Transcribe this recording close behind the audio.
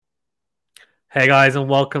Hey guys, and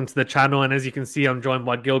welcome to the channel. And as you can see, I'm joined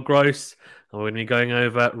by Gil Gross, and we're going to be going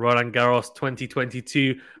over Roland Garros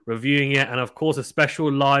 2022, reviewing it, and of course, a special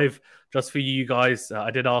live just for you guys. I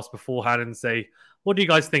did ask beforehand and say, what do you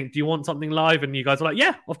guys think? Do you want something live? And you guys were like,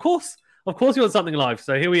 yeah, of course, you want something live.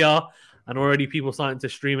 So here we are, and already people starting to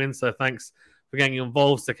stream in. So thanks for getting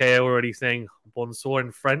involved. Sakeo already saying bonsoir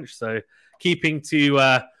in French. So keeping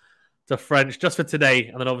to French just for today,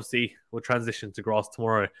 and then obviously we'll transition to grass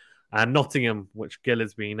tomorrow. And Nottingham, which Gil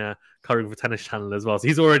has been covering for Tennis Channel as well. So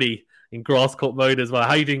he's already in grass court mode as well.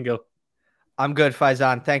 How you doing, Gil? I'm good,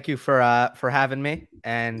 Faizan. Thank you for having me,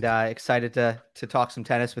 and excited to talk some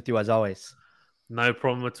tennis with you as always. No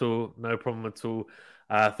problem at all. No problem at all.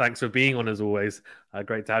 Thanks for being on as always.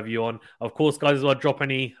 Great to have you on. Of course, guys, as well, drop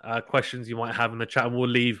any questions you might have in the chat, and we'll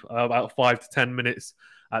leave about 5 to 10 minutes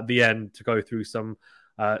at the end to go through some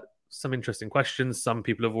interesting questions. Some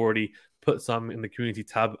people have already put some in the community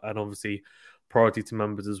tab, and obviously priority to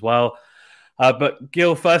members as well. But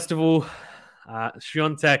Gil, first of all,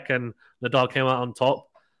 Swiatek and Nadal came out on top,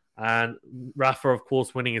 and Rafa, of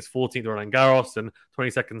course, winning his 14th Roland Garros and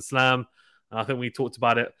 22nd Slam. And I think we talked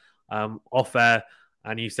about it off air,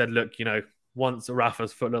 and you said, look, once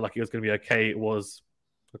Rafa's foot looked like it was going to be okay, it was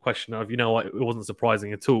a question of, it wasn't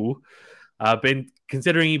surprising at all. But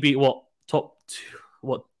considering he beat top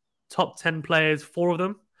 10 players, four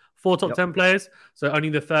top 10 players. So only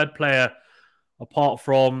the third player apart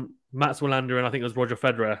from Mats Wilander and I think it was Roger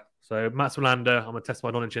Federer. So Mats Wilander, I'm going to test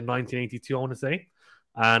my knowledge in 1982, I want to say.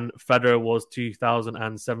 And Federer was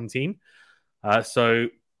 2017. So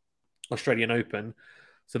Australian Open.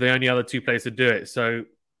 So the only other two players to do it. So,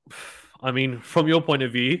 I mean, from your point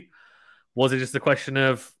of view, was it just a question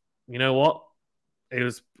of, you know what? It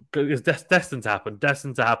was destined to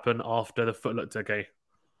happen after the foot looked okay.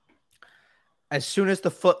 As soon as the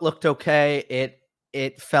foot looked okay,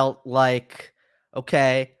 it felt like,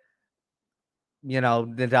 okay,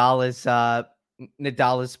 Nadal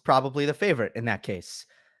is probably the favorite in that case.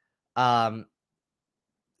 And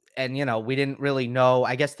we didn't really know.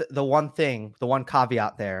 I guess the one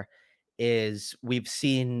caveat there is we've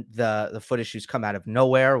seen the foot issues come out of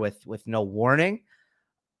nowhere with no warning.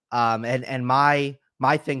 And my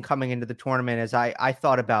thing coming into the tournament is I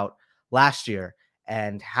thought about last year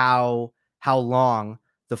and how long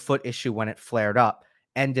the foot issue when it flared up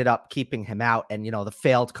ended up keeping him out. And, the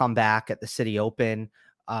failed comeback at the City Open,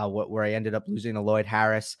 where I ended up losing to Lloyd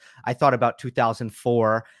Harris. I thought about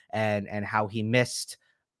 2004 and how he missed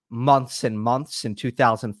months and months in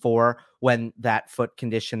 2004 when that foot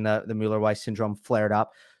condition, the Mueller-Weiss syndrome, flared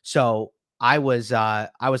up. So I was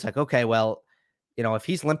like, okay, well, if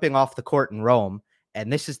he's limping off the court in Rome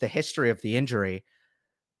and this is the history of the injury,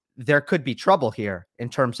 there could be trouble here in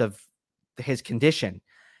terms of his condition.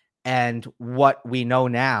 And what we know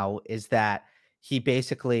now is that he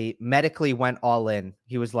basically medically went all in.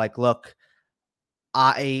 He was like, look,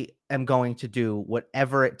 I am going to do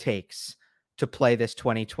whatever it takes to play this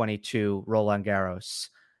 2022 Roland Garros.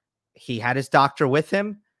 He had his doctor with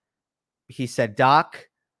him. He said, Doc,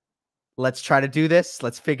 let's try to do this.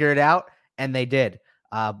 Let's figure it out. And they did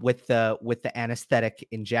with the anesthetic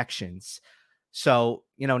injections. So,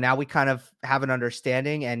 now we kind of have an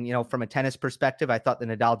understanding. And, from a tennis perspective, I thought the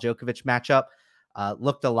Nadal-Djokovic matchup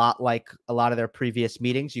looked a lot like a lot of their previous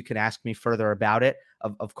meetings. You can ask me further about it,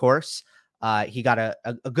 of course. He got a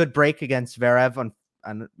good break against Zverev,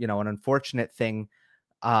 an unfortunate thing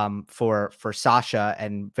for Sasha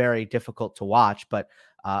and very difficult to watch, but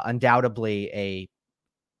undoubtedly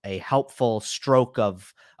a helpful stroke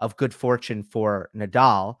of good fortune for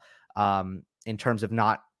Nadal in terms of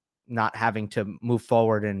not having to move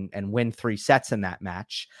forward and win 3 sets in that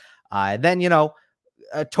match. Then,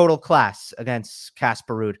 a total class against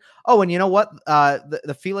Casper Ruud. Oh, and you know what?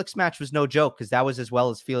 The Felix match was no joke because that was as well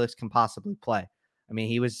as Felix can possibly play. I mean,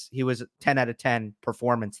 he was a 10 out of 10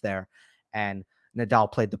 performance there, and Nadal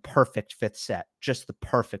played the perfect fifth set, just the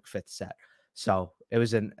perfect fifth set. So it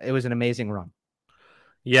was an amazing run.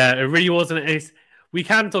 Yeah, it really wasn't. We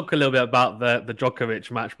can talk a little bit about the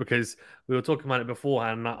Djokovic match because we were talking about it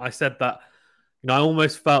beforehand. I said that, I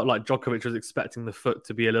almost felt like Djokovic was expecting the foot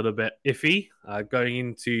to be a little bit iffy going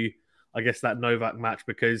into, I guess, that Novak match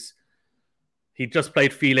because he just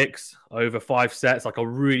played Felix over 5 sets, like a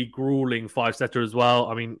really grueling 5-setter as well.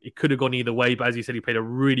 I mean, it could have gone either way, but as you said, he played a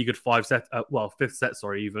really good fifth set,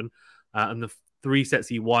 even. And the 3 sets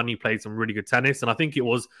he won, he played some really good tennis. And I think it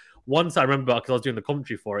was, once I remember, because I was doing the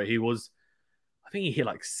commentary for it, I think he hit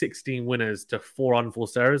like 16 winners to 4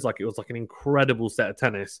 unforced errors. Like, it was like an incredible set of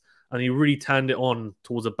tennis. And he really turned it on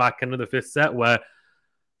towards the back end of the 5th set where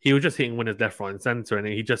he was just hitting winners left, right, and center, and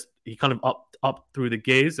he kind of up through the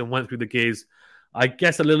gears and went through the gears. I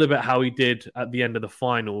guess a little bit how he did at the end of the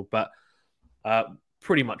final, but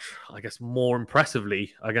pretty much, I guess, more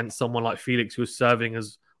impressively against someone like Felix, who was serving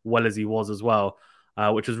as well as he was as well,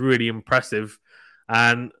 which was really impressive.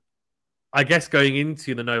 And I guess going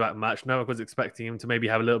into the Novak match, Novak was expecting him to maybe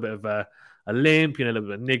have a little bit of a limp, a little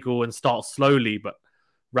bit of a niggle and start slowly, but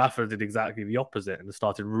Rafa did exactly the opposite and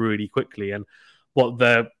started really quickly. And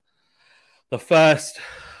the first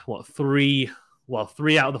three out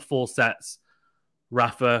of the 4 sets,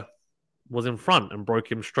 Rafa was in front and broke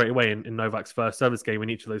him straight away in Novak's first service game in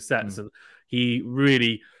each of those sets. And he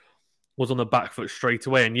really was on the back foot straight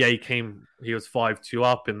away. And he was 5-2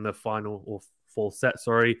 up in the final or 4th set,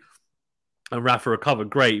 and Rafa recovered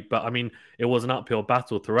great. But I mean, it was an uphill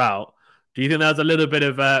battle throughout. Do you think there's a little bit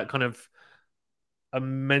of kind of a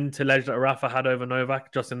mental edge that Rafa had over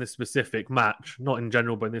Novak just in this specific match? Not in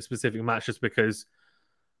general, but in this specific match, just because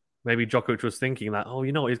maybe Djokovic was thinking that, oh,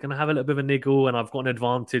 you know what, he's going to have a little bit of a niggle and I've got an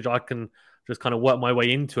advantage. I can just kind of work my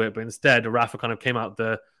way into it. But instead, Rafa kind of came out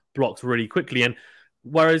the blocks really quickly. And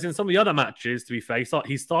whereas in some of the other matches, to be fair,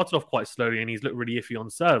 he started off quite slowly and he's looked really iffy on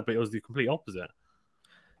serve, but it was the complete opposite.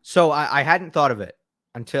 So I hadn't thought of it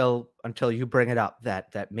until you bring it up,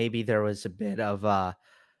 that maybe there was a bit of a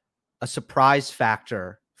surprise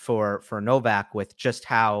factor for Novak with just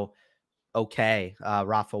how okay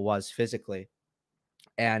Rafa was physically.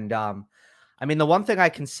 And I mean, the one thing I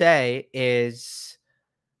can say is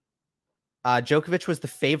Djokovic was the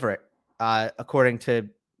favorite according to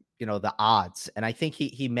the odds, and I think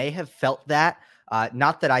he may have felt that.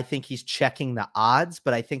 Not that I think he's checking the odds,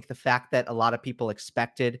 but I think the fact that a lot of people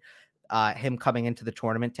expected him coming into the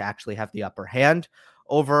tournament to actually have the upper hand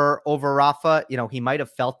over Rafa, he might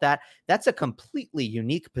have felt that. That's a completely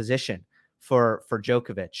unique position for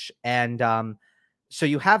Djokovic, and so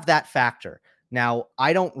you have that factor. Now,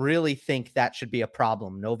 I don't really think that should be a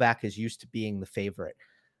problem. Novak is used to being the favorite.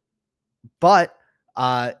 But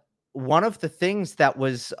one of the things that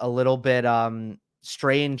was a little bit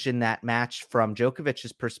strange in that match from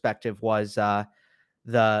Djokovic's perspective was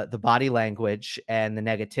the body language and the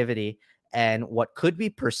negativity and what could be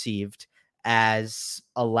perceived as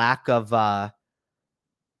a lack of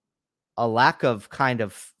kind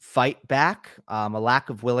of fight back, a lack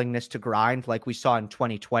of willingness to grind, like we saw in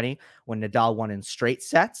 2020 when Nadal won in straight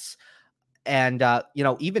sets. And,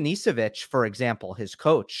 even Isevic, for example, his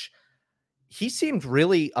coach, he seemed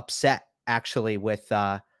really upset actually with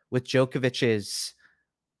Djokovic's,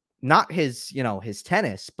 not his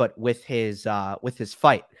tennis, but with his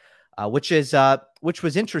fight, which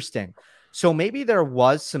was interesting. So maybe there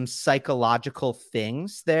was some psychological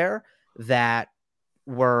things there that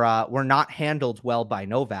were not handled well by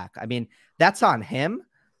Novak. I mean, that's on him.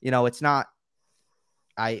 It's not.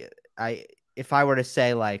 If I were to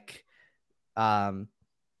say like, I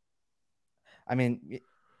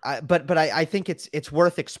think it's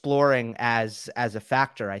worth exploring as a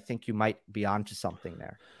factor. I think you might be onto something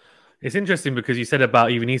there. It's interesting because you said about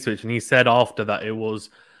even Isevic, and he said after that it was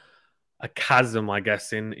a chasm, I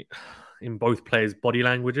guess, in both players' body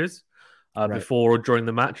languages. Right. Before or during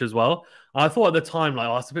the match as well. I thought at the time,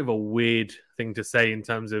 that's a bit of a weird thing to say in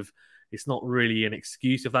terms of it's not really an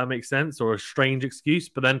excuse, if that makes sense, or a strange excuse.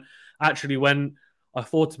 But then actually when I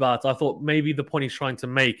thought about it, I thought maybe the point he's trying to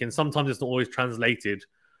make, and sometimes it's not always translated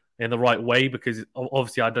in the right way, because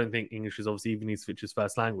obviously I don't think English is obviously even Isevic's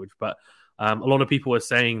first language, but a lot of people were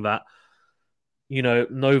saying that,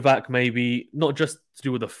 Novak maybe, not just to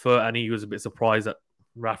do with the foot, and he was a bit surprised that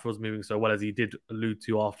Rafa was moving so well, as he did allude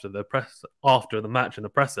to after the match in the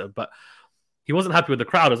presser, but he wasn't happy with the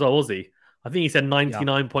crowd as well, was he? I think he said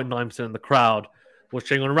 99.9% of the crowd was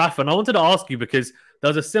cheering on Rafa. And I wanted to ask you, because there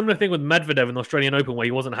was a similar thing with Medvedev in the Australian Open where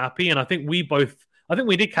he wasn't happy, and I think we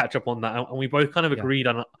did catch up on that, and we both kind of agreed,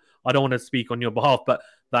 and I don't want to speak on your behalf, but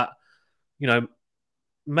that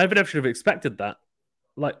Medvedev should have expected that.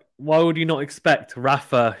 Like, why would you not expect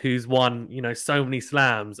Rafa, who's won so many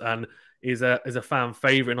slams and is a fan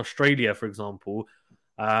favorite in Australia, for example,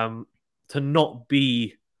 to not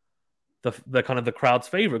be the kind of the crowd's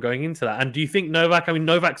favorite going into that? And do you think Novak? I mean,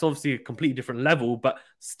 Novak's obviously a completely different level, but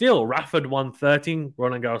still, Rafa won 13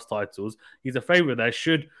 Roland Garros titles. He's a favorite there.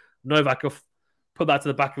 Should Novak have put that to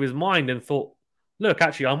the back of his mind and thought, look,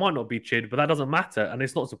 actually, I might not be chid, but that doesn't matter, and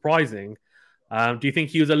it's not surprising? Do you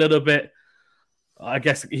think he was a little bit? I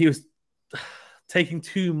guess he was taking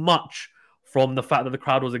too much from the fact that the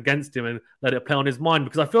crowd was against him and let it play on his mind?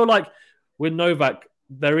 Because I feel like with Novak,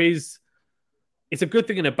 it's a good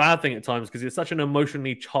thing and a bad thing at times, because it's such an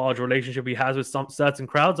emotionally charged relationship he has with some certain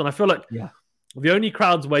crowds. And I feel like the only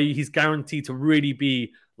crowds where he's guaranteed to really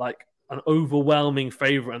be like an overwhelming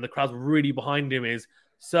favorite and the crowd's really behind him is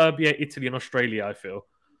Serbia, Italy, and Australia, I feel.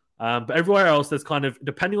 But everywhere else, there's kind of,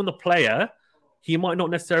 depending on the player, he might not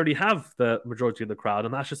necessarily have the majority of the crowd.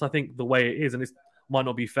 And that's just, I think, the way it is. And it might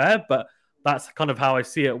not be fair, but that's kind of how I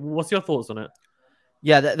see it. What's your thoughts on it?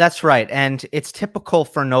 Yeah, that's right. And it's typical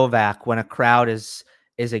for Novak when a crowd is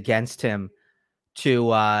against him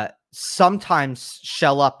to sometimes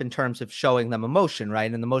shell up in terms of showing them emotion, right?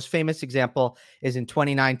 And the most famous example is in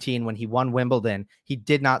 2019 when he won Wimbledon. He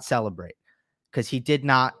did not celebrate because he didn't,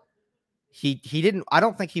 I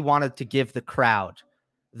don't think he wanted to give the crowd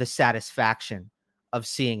the satisfaction of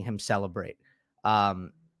seeing him celebrate.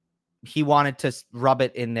 He wanted to rub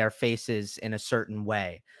it in their faces in a certain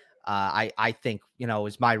way. I think,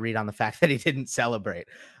 is my read on the fact that he didn't celebrate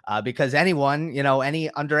because anyone,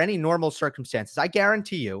 under any normal circumstances, I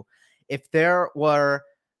guarantee you, if there was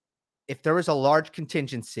a large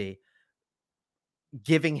contingency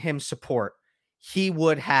giving him support, he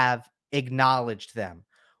would have acknowledged them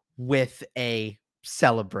with a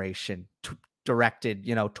celebration directed,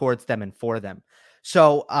 towards them and for them.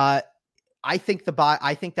 So I think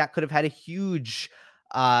that could have had a huge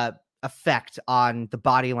effect on the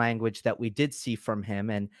body language that we did see from him,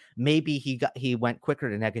 and maybe he went quicker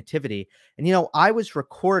to negativity. And I was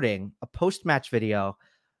recording a post-match video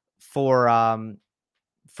for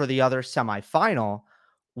the other semifinal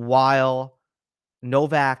while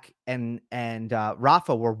Novak and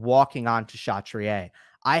Rafa were walking on to Chatrier.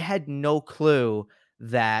 I had no clue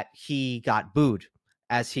that he got booed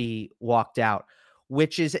as he walked out,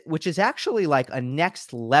 which is actually like a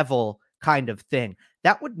next level kind of thing.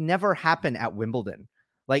 That would never happen at Wimbledon.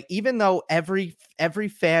 Like, even though every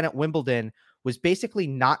fan at Wimbledon was basically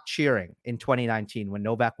not cheering in 2019 when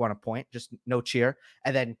Novak won a point, just no cheer,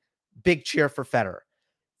 and then big cheer for Federer.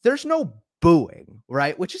 There's no booing,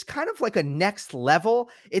 right? Which is kind of like a next level.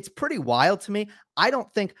 It's pretty wild to me. I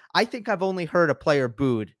think I've only heard a player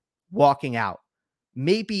booed walking out.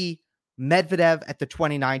 Maybe Medvedev at the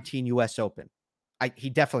 2019 US Open. He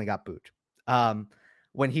definitely got booed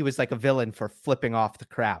when he was like a villain for flipping off the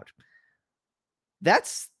crowd.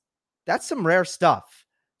 That's some rare stuff.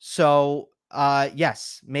 So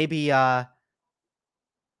yes, maybe I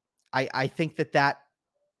think that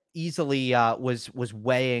easily was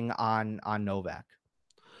weighing on Novak.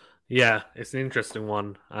 Yeah, it's an interesting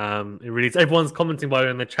one. It really is. Everyone's commenting by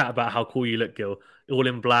in the chat about how cool you look, Gil. All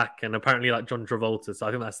in black, and apparently like John Travolta. So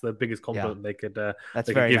I think that's the biggest compliment they could. That's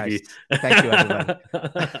they very could give nice. You. Thank you, everybody.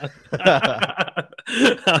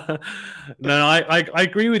 No, I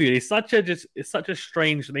agree with you. It's such a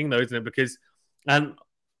strange thing, though, isn't it? Because, and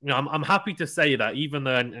I'm happy to say that, even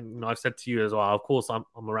though, and I've said to you as well. Of course, I'm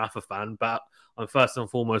a Rafa fan, but I'm first and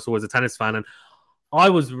foremost always a tennis fan, and I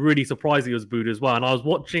was really surprised he was booed as well. And I was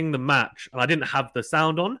watching the match and I didn't have the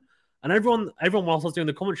sound on. And everyone whilst I was doing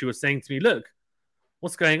the commentary was saying to me, look,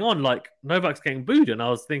 what's going on? Like, Novak's getting booed. And I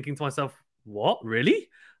was thinking to myself, what? Really?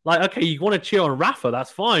 Like, okay, you want to cheer on Rafa,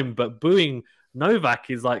 that's fine. But booing Novak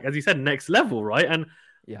is, like, as you said, next level, right? And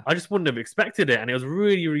I just wouldn't have expected it. And it was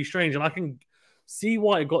really, really strange. And I can see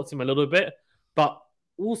why it got to him a little bit. But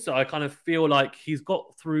also, I kind of feel like he's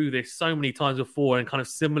got through this so many times before in kind of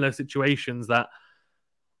similar situations that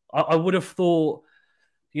I would have thought,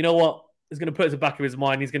 you know what, he's going to put it to the back of his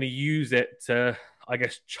mind. He's going to use it to, I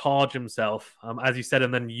guess, charge himself, as you said,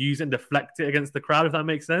 and then use it and deflect it against the crowd, if that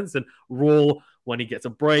makes sense. And raw when he gets a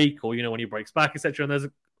break or, when he breaks back, etc. And there's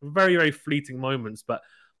very, very fleeting moments, but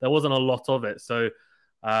there wasn't a lot of it. So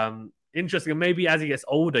interesting. And maybe as he gets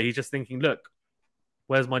older, he's just thinking, look,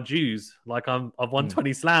 where's my dues? Like, I've won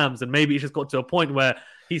 20 slams. And maybe he's just got to a point where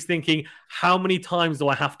he's thinking, how many times do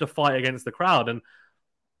I have to fight against the crowd? And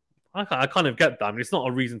I kind of get that. I mean, it's not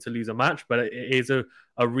a reason to lose a match, but it is a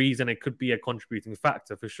reason. It could be a contributing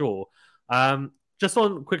factor for sure. Just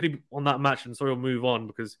quickly on that match, and sorry, we'll move on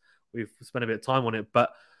because we've spent a bit of time on it.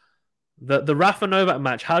 But the Rafa Novak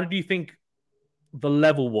match, how did you think the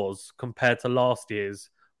level was compared to last year's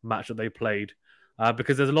match that they played?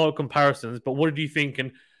 Because there's a lot of comparisons. But what did you think?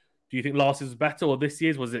 And do you think last year's was better, or this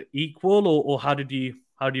year's was it equal, or how did you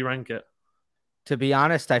rank it? To be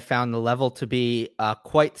honest, I found the level to be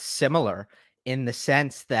quite similar in the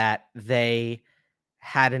sense that they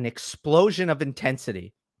had an explosion of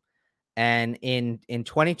intensity. And in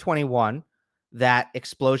 2021, that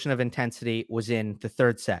explosion of intensity was in the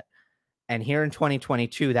third set. And here in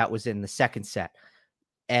 2022, that was in the second set.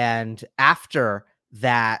 And after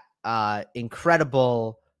that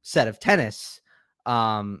incredible set of tennis,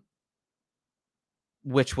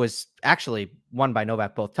 which was actually won by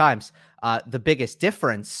Novak both times, the biggest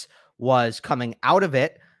difference was coming out of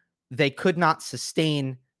it, they could not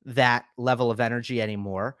sustain that level of energy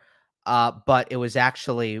anymore. But it was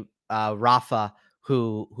actually Rafa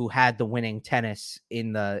who had the winning tennis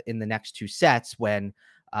in the next two sets when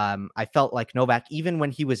I felt like Novak, even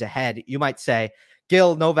when he was ahead, you might say,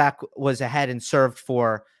 Gil, Novak was ahead and served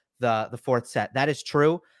for the fourth set. That is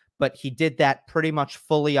true, but he did that pretty much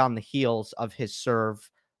fully on the heels of his serve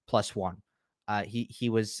 +1. He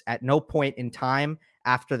was at no point in time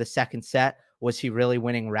after the second set was he really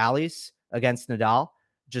winning rallies against Nadal.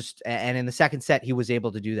 And in the second set, he was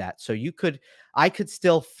able to do that. So I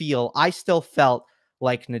still felt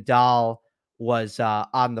like Nadal was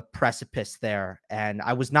on the precipice there. And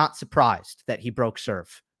I was not surprised that he broke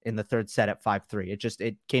serve in the third set at 5-3.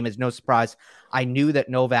 It came as no surprise. I knew that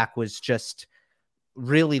Novak was just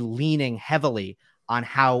really leaning heavily on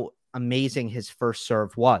how amazing his first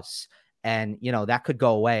serve was. And, that could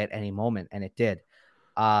go away at any moment. And it did.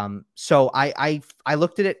 So I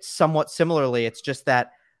looked at it somewhat similarly. It's just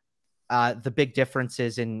that the big difference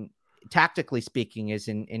is tactically speaking, is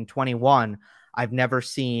in 21, I've never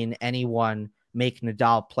seen anyone make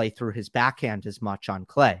Nadal play through his backhand as much on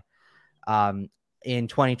clay. In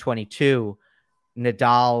 2022,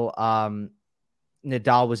 Nadal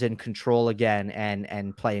was in control again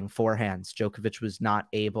and playing forehands. Djokovic was not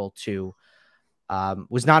able to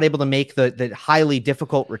make the highly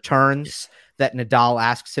difficult returns that Nadal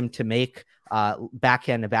asks him to make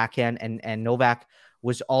backhand to backhand, and Novak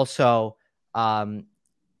was also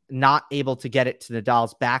not able to get it to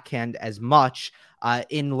Nadal's backhand as much,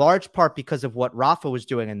 in large part because of what Rafa was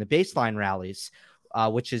doing in the baseline rallies,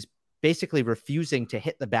 which is basically refusing to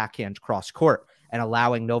hit the backhand cross court and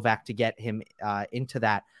allowing Novak to get him into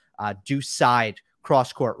that deuce side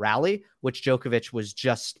cross court rally, which Djokovic was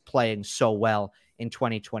just playing so well in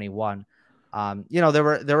 2021.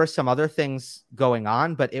 There were some other things going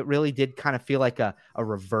on, but it really did kind of feel like a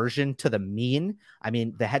reversion to the mean. I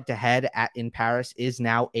mean, the head-to-head in Paris is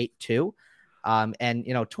now 8-2. And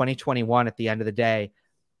 2021 at the end of the day,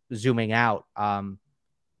 zooming out,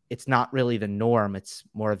 it's not really the norm. It's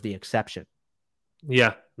more of the exception.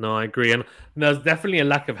 Yeah, no, I agree. And there's definitely a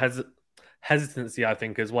lack of hesitancy, I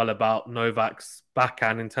think, as well about Novak's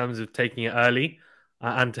backhand in terms of taking it early.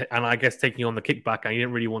 And I guess taking on the kickback, and he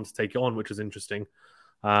didn't really want to take it on, which was interesting.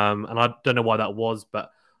 And I don't know why that was,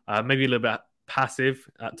 but maybe a little bit passive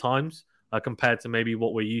at times compared to maybe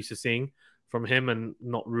what we're used to seeing from him, and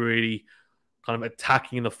not really kind of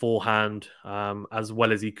attacking the forehand as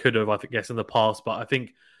well as he could have, I guess, in the past. But I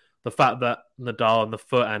think the fact that Nadal and the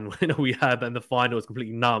foot and we had that in the final was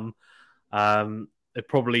completely numb, it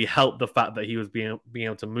probably helped the fact that he was being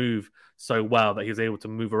able to move so well, that he was able to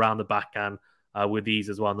move around the backhand with ease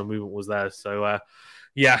as well, and the movement was there. So, and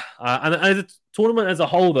as a tournament as a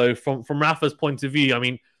whole, though, from Rafa's point of view, I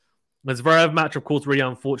mean, the Zverev match, of course, really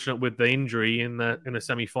unfortunate with the injury in the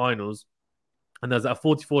semi-finals, and there's that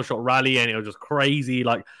 44-shot rally, and it was just crazy,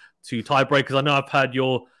 like 2 tiebreakers. I know I've heard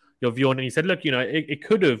your view on it, and you said, look, it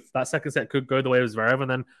could have, that second set could go the way of Zverev, and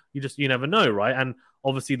then you never know, right? And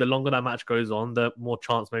obviously, the longer that match goes on, the more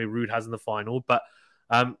chance maybe Ruud has in the final. But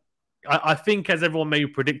I think, as everyone maybe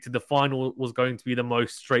predicted, the final was going to be the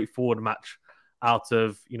most straightforward match out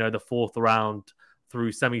of the fourth round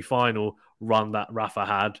through semi-final run that Rafa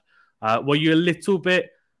had. Were you a little bit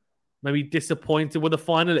maybe disappointed with the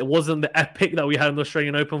final? It wasn't the epic that we had in the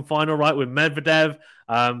Australian Open final, right, with Medvedev.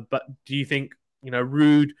 But do you think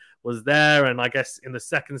Ruud was there, and I guess in the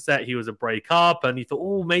second set he was a break up, and you thought,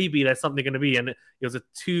 oh, maybe there's something going to be, and it was a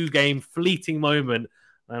 2-game fleeting moment,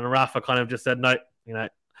 and Rafa kind of just said, no,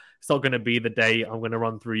 it's not going to be the day. I'm going to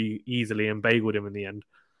run through you easily, and bageled him in the end.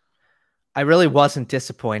 I really wasn't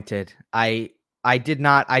disappointed. I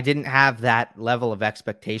didn't have that level of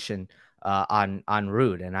expectation on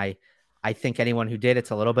Ruud, and I think anyone who did,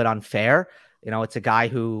 it's a little bit unfair. It's a guy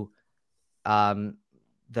who the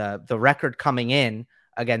record coming in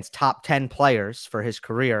against top 10 players for his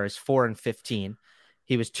career is 4-15.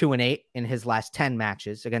 He was 2-8 in his last 10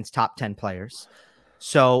 matches against top 10 players.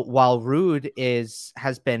 So while Ruud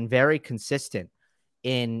has been very consistent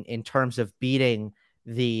in terms of beating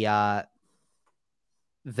the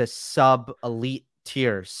sub elite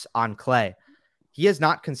tiers on clay, he has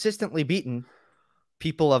not consistently beaten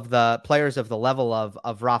players of the level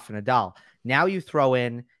of Rafa Nadal. Now you throw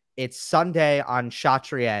in, it's Sunday on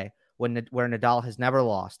Chatrier where Nadal has never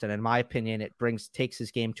lost, and in my opinion, it takes his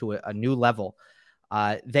game to a new level.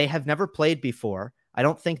 They have never played before. I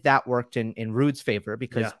don't think that worked in Ruud's favor,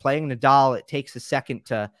 because playing Nadal, it takes a second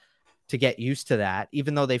to get used to that,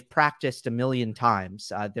 even though they've practiced a million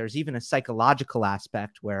times. There's even a psychological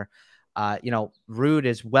aspect where, Ruud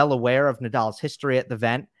is well aware of Nadal's history at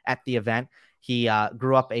the event. He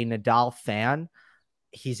grew up a Nadal fan.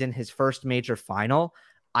 He's in his first major final.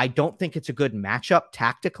 I don't think it's a good matchup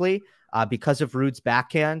tactically because of Ruud's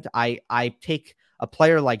backhand. I take a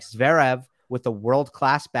player like Zverev with a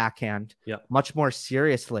world-class backhand much more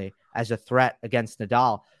seriously as a threat against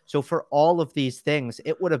Nadal. So for all of these things,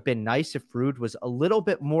 it would have been nice if Ruud was a little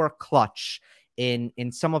bit more clutch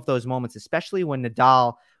in some of those moments, especially when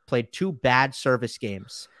Nadal played 2 bad service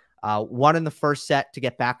games. One in the first set to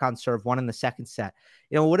get back on serve, one in the second set.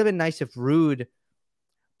 It would have been nice if Ruud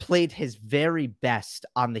played his very best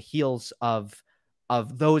on the heels of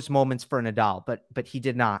those moments for Nadal, but he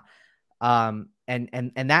did not. And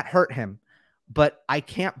that hurt him. But I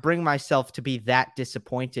can't bring myself to be that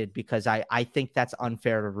disappointed because I think that's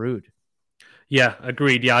unfair to Ruud. Yeah,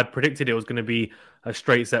 agreed. Yeah, I predicted it was going to be a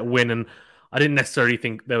straight set win, and I didn't necessarily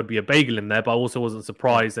think there would be a bagel in there, but I also wasn't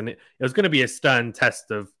surprised. And it was going to be a stern test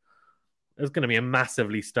of, it was going to be a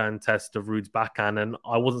massively stern test of Ruud's backhand, and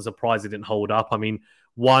I wasn't surprised it didn't hold up. I mean,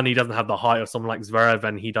 one, he doesn't have the height of someone like Zverev,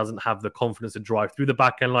 and he doesn't have the confidence to drive through the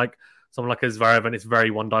backhand like someone like a Zverev, and it's very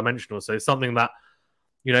one-dimensional. So it's something that,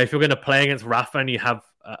 if you're going to play against Rafa and you have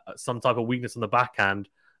some type of weakness on the backhand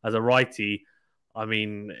as a righty, I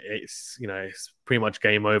mean, it's pretty much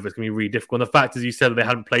game over. It's going to be really difficult. And the fact, as you said, that they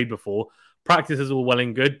hadn't played before, practice is all well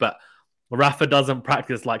and good, but Rafa doesn't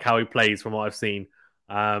practice like how he plays from what I've seen.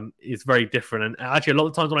 It's very different. And actually, a lot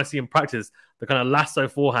of times when I see him practice, the kind of lasso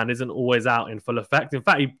forehand isn't always out in full effect. In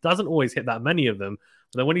fact, he doesn't always hit that many of them.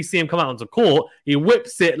 But then when you see him come out onto court, he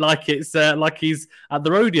whips it like it's like he's at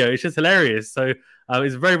the rodeo. It's just hilarious. So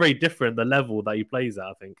it's very, very different, the level that he plays at,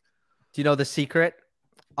 I think. Do you know the secret?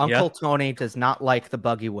 Uncle Tony does not like the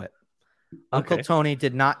buggy whip. Uncle Tony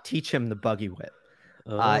did not teach him the buggy whip.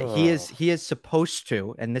 He is supposed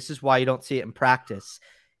to, and this is why you don't see it in practice.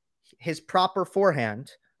 His proper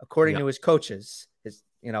forehand, according to his coaches,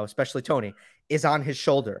 especially Tony, is on his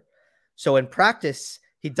shoulder. So in practice,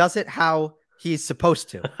 he does it how he's supposed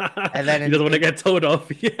to, and then he doesn't want to get told off.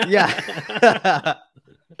 Yeah.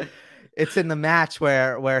 It's in the match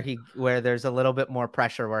where there's a little bit more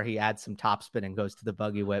pressure, where he adds some topspin and goes to the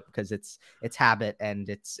buggy whip because it's habit and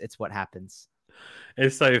it's what happens.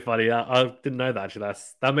 It's so funny. I didn't know that actually.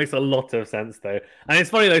 That makes a lot of sense though. And it's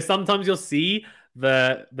funny though, sometimes you'll see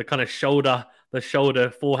the kind of shoulder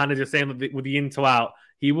forehand, as you're saying, with the in to out,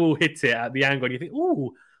 he will hit it at the angle and you think,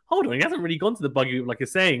 oh, hold on, he hasn't really gone to the buggy whip like you're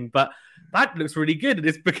saying, but that looks really good. And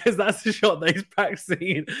it's because that's the shot that he's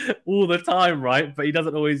practicing all the time, right? But he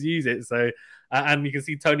doesn't always use it. So, and you can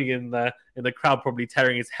see Tony in the crowd probably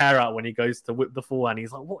tearing his hair out when he goes to whip the forehand.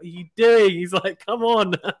 He's like, "What are you doing?" He's like, "Come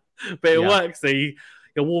on!" But it works. So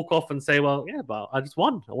he'll walk off and say, "Well, yeah, but I just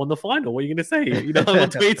won. I won the final. What are you going to say? I won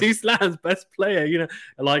 22 slams, best player.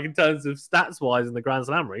 Like in terms of stats wise in the Grand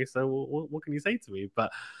Slam race. So what can you say to me?"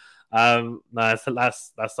 But no,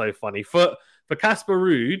 that's so funny for Casper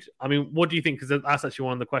Ruud. I mean, what do you think? Because that's actually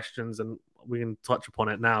one of the questions, and we can touch upon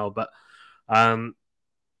it now. But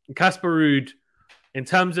Casper Ruud, in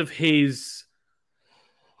terms of his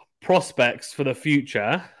prospects for the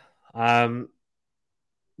future,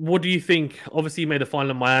 what do you think? Obviously, he made the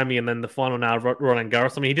final in Miami, and then the final now Roland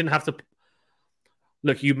Garros. I mean, he didn't have to.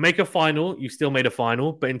 Look, you make a final, you still made a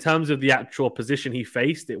final, but in terms of the actual position he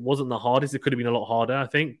faced, it wasn't the hardest. It could have been a lot harder, I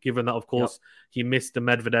think, given that, of course, he missed a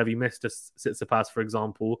Medvedev, he missed a Tsitsipas, for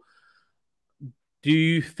example. Do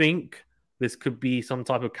you think this could be some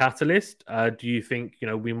type of catalyst? Do you think,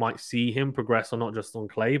 we might see him progress, or not just on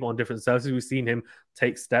clay, but on different surfaces? We've seen him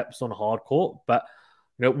take steps on hard court, but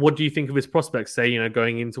what do you think of his prospects, say,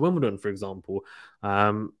 going into Wimbledon, for example?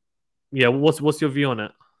 What's your view on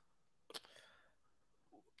it?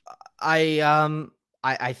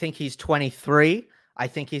 I think he's 23. I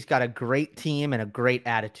think he's got a great team and a great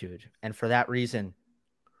attitude. And for that reason,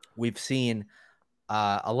 we've seen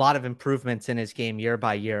a lot of improvements in his game year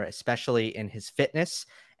by year, especially in his fitness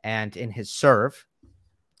and in his serve.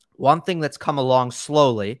 One thing that's come along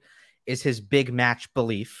slowly is his big match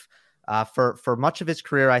belief. For much of his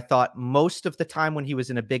career, I thought most of the time when he was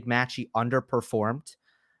in a big match, he underperformed.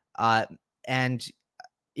 And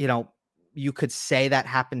you could say that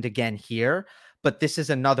happened again here, but this is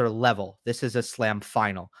another level. This is a slam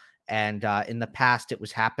final. And in the past, it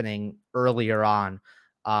was happening earlier on.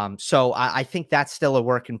 So I think that's still a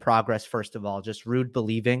work in progress, first of all, just Ruud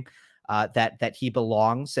believing that he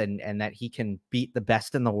belongs and that he can beat the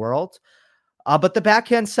best in the world. But the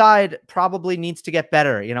backhand side probably needs to get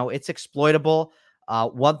better. It's exploitable.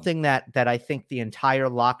 One thing that I think the entire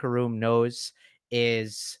locker room knows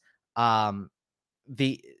is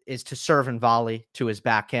to serve and volley to his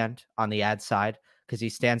backhand on the ad side, because he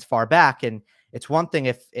stands far back. And it's one thing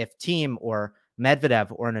if Team or Medvedev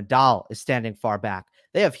or Nadal is standing far back.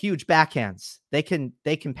 They have huge backhands. They can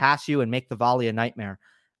pass you and make the volley a nightmare.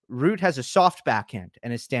 Ruud has a soft backhand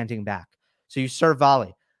and is standing back. So you serve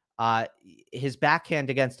volley. His backhand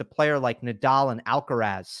against a player like Nadal and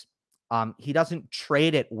Alcaraz, he doesn't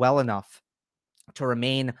trade it well enough to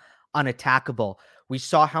remain unattackable. We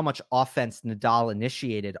saw how much offense Nadal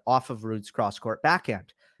initiated off of Ruud's cross-court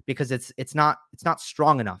backhand because it's not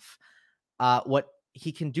strong enough. What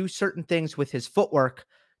he can do certain things with his footwork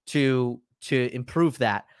to improve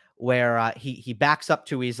that, where he backs up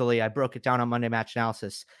too easily. I broke it down on Monday Match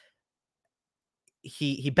Analysis.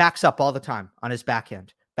 He backs up all the time on his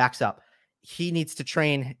backhand, backs up. He needs to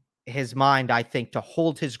train his mind, I think, to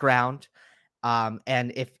hold his ground.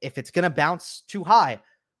 And if it's going to bounce too high,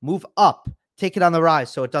 move up, take it on the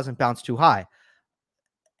rise so it doesn't bounce too high.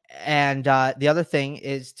 And the other thing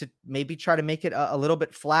is to maybe try to make it a little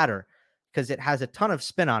bit flatter because it has a ton of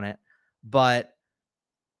spin on it, but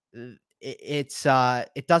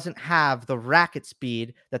it doesn't have the racket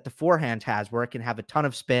speed that the forehand has, where it can have a ton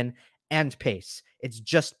of spin and pace. It's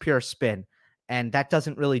just pure spin, and that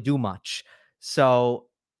doesn't really do much. So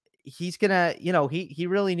he's gonna, he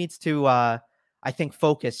really needs to, I think,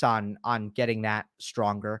 focus on getting that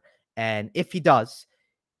stronger. And if he does,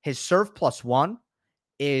 his serve +1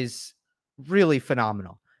 is really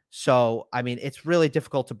phenomenal. So, I mean, it's really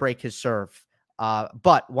difficult to break his serve.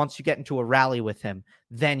 But once you get into a rally with him,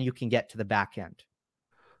 then you can get to the backhand.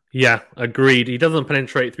 Yeah, agreed. He doesn't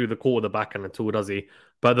penetrate through the court of the backhand at all, does he?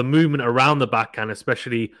 But the movement around the backhand,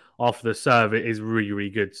 especially after the serve, it is really, really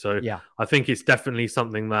good. So Yeah. I think it's definitely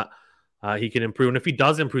something that he can improve. And if he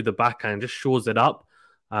does improve the backhand, just shores it up,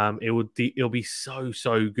 it'll be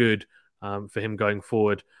so good for him going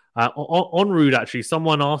forward. On Ruud, actually,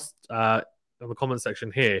 someone asked in the comment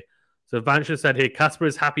section here. So Vancha said here, Casper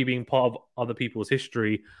is happy being part of other people's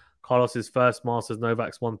history. Carlos's first Masters,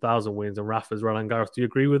 Novak's 1,000 wins, and Rafa's Roland Garros. Do you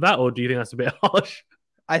agree with that, or do you think that's a bit harsh?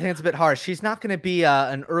 I think it's a bit harsh. He's not going to be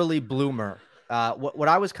an early bloomer. What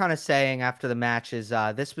I was kind of saying after the match is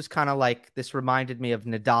this was kind of like, this reminded me of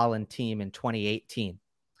Nadal and Thiem in 2018,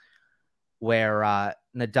 where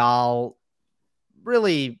Nadal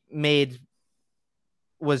really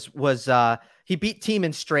he beat Thiem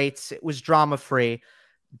in straights. It was drama free.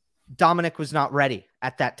 Dominic was not ready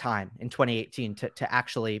at that time in 2018 to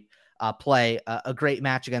actually play a great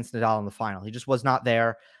match against Nadal in the final. He just was not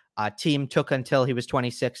there. Thiem took until he was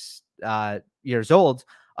 26 years old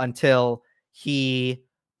until he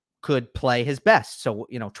could play his best. So,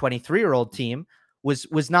 23-year-old Thiem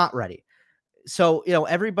was not ready. So,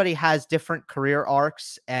 everybody has different career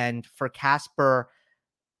arcs. And for Casper,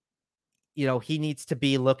 he needs to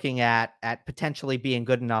be looking at potentially being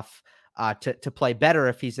good enough to play better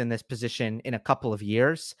if he's in this position in a couple of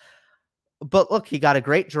years. But look, he got a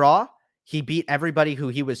great draw. He beat everybody who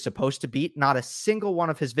he was supposed to beat. Not a single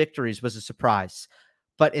one of his victories was a surprise.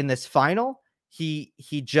 But in this final,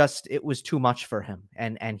 it was too much for him,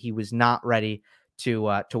 and he was not ready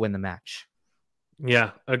to win the match.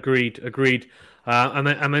 Yeah, agreed.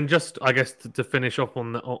 And then just, I guess, to finish off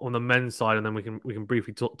on the men's side, and then we can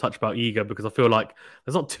briefly touch about Iga, because I feel like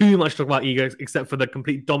there's not too much to talk about Iga except for the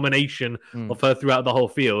complete domination of her throughout the whole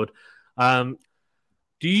field. Do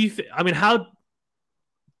you how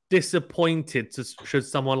disappointed should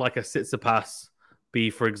someone like a Tsitsipas be,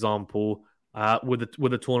 for example, with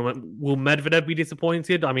the tournament? Will Medvedev be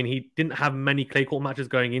disappointed? I mean, he didn't have many clay court matches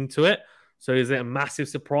going into it, so is it a massive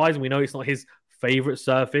surprise? We know it's not his favorite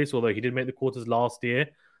surface, although he did make the quarters last year,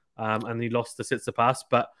 and he lost to Tsitsipas,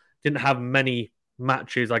 but didn't have many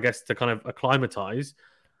matches, I guess, to kind of acclimatize.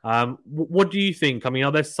 What do you think? I mean,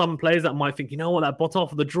 are there some players that might think, that bottom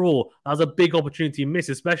half of the draw, that was a big opportunity missed,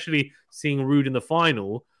 especially seeing Ruud in the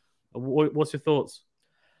final? What's your thoughts?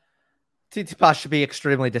 Tsitsipas should be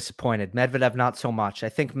extremely disappointed. Medvedev, not so much. I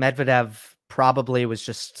think Medvedev probably was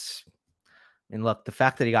just, look, the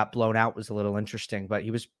fact that he got blown out was a little interesting, but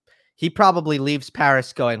he probably leaves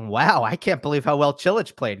Paris going, wow, I can't believe how well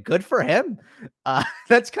Cilic played. Good for him.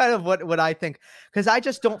 That's kind of what I think, because I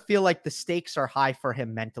just don't feel like the stakes are high for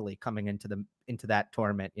him mentally coming into that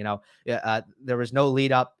tournament. There was no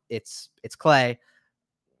lead up. It's clay.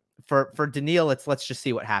 For Daniil, let's just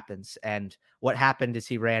see what happens. And what happened is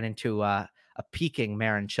he ran into a peaking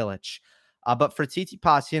Marin Cilic. But for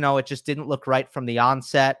Tsitsipas, it just didn't look right from the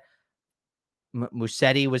onset.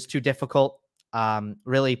 Musetti was too difficult.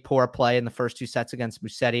 Really poor play in the first two sets against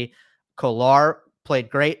Musetti. Kolar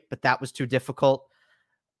played great, but that was too difficult.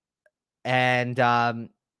 And, and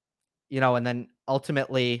then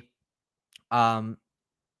ultimately,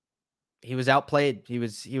 he was outplayed. He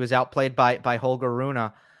was outplayed by Holger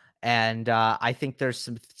Rune. And I think there's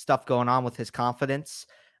some stuff going on with his confidence.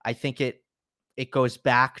 I think it goes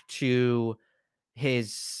back to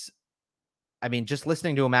his, I mean, just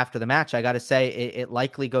listening to him after the match, I got to say it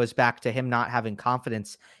likely goes back to him not having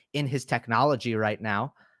confidence in his technology right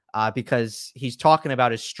now, because he's talking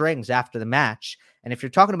about his strings after the match. And if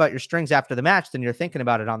you're talking about your strings after the match, then you're thinking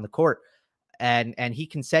about it on the court. And he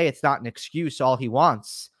can say it's not an excuse all he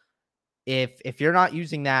wants. If you're not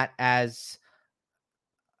using that as,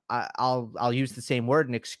 I'll use the same word,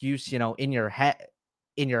 an excuse, in your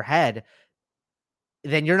head,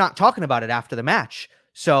 then you're not talking about it after the match.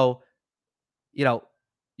 So,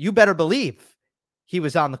 you better believe he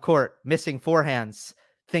was on the court missing forehands,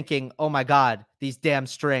 thinking, "Oh my God, these damn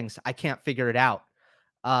strings, I can't figure it out."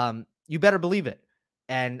 You better believe it.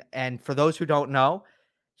 And for those who don't know,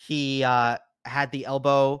 he had the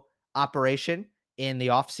elbow operation in the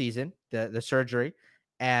off season, the surgery,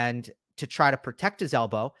 and to try to protect his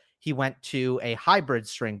elbow, he went to a hybrid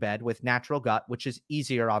string bed with natural gut, which is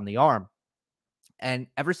easier on the arm. And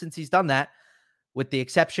ever since he's done that, with the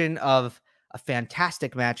exception of a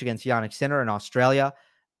fantastic match against Jannik Sinner in Australia,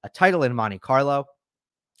 a title in Monte Carlo,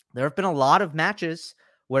 there have been a lot of matches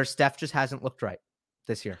where Steph just hasn't looked right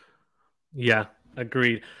this year. Yeah,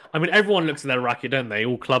 agreed. I mean, everyone looks at their racket, don't they?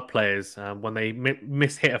 All club players, when they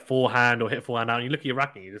miss-hit a forehand or hit a forehand out, and you look at your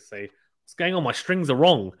racket and you just say, what's going on? My strings are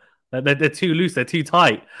wrong. They're too loose. They're too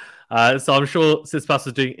tight. So I'm sure Tsitsipas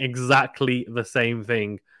is doing exactly the same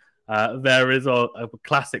thing. There is a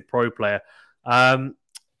classic pro player.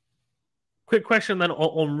 Quick question then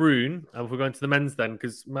on Rune. If we're going to the men's then,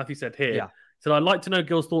 because Matthew said here, Yeah. so I'd like to know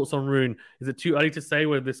Gil's thoughts on Rune. Is it too early to say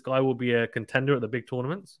whether this guy will be a contender at the big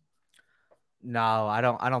tournaments? No, I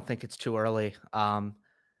don't think it's too early.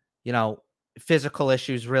 Physical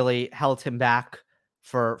issues really held him back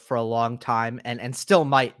for a long time, and still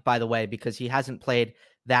might, by the way, because he hasn't played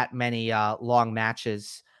that many long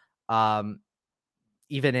matches.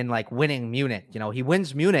 Even in like winning Munich, he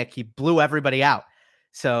wins Munich, he blew everybody out.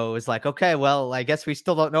 So it's like, okay, well, I guess we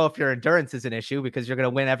still don't know if your endurance is an issue because you're going to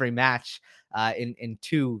win every match in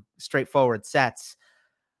two straightforward sets.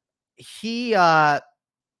 He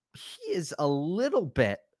is a little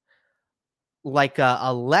bit like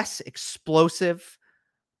a less explosive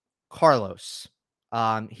Carlos.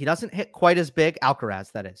 He doesn't hit quite as big,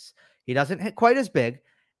 Alcaraz, that is. He doesn't hit quite as big,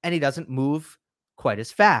 and he doesn't move quite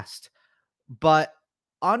as fast. But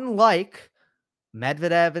unlike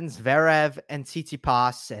Medvedev and Zverev and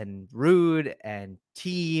Tsitsipas and Ruud and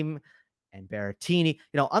Thiem and Berrettini,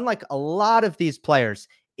 unlike a lot of these players,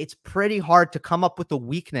 it's pretty hard to come up with a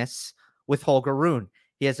weakness with Holger Rune.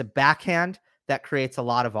 He has a backhand that creates a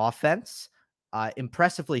lot of offense,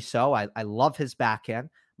 impressively so. I love his backhand.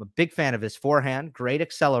 I'm a big fan of his forehand. Great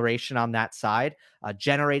acceleration on that side.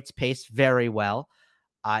 Generates pace very well.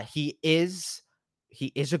 He is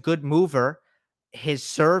a good mover. His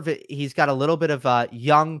serve, he's got a little bit of a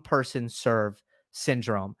young person serve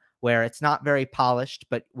syndrome where it's not very polished,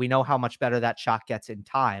 but we know how much better that shot gets in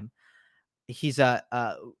time. He's a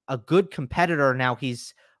good competitor. Now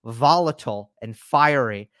he's volatile and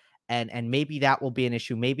fiery, and maybe that will be an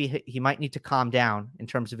issue. Maybe he might need to calm down in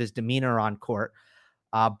terms of his demeanor on court.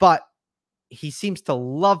 But he seems to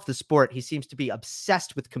love the sport. He seems to be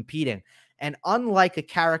obsessed with competing. And unlike a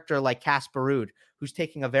character like Casper Ruud, who's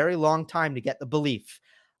taking a very long time to get the belief,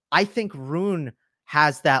 I think Rune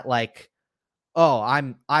has that like, oh,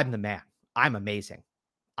 I'm the man. I'm amazing.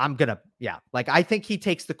 I'm going to, yeah. Like, I think he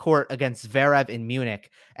takes the court against Zverev in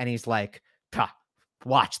Munich and he's like,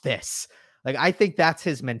 watch this. Like, I think that's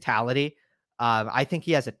his mentality. I think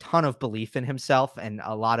he has a ton of belief in himself and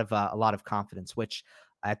a lot of confidence, which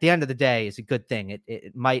at the end of the day is a good thing.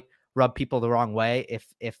 It might rub people the wrong way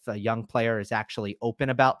if a young player is actually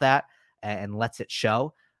open about that and lets it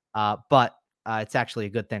show. But it's actually a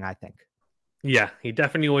good thing, I think. Yeah, he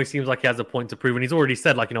definitely always seems like he has a point to prove, and he's already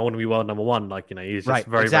said, like, I want to be world number one. Like, he's just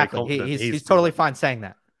very, exactly. very confident. He's totally fine saying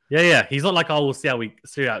that. Yeah. He's not like, oh, we'll see how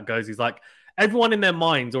it goes. He's like, everyone in their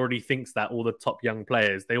minds already thinks that. All the top young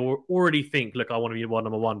players, they already think, look, I want to be world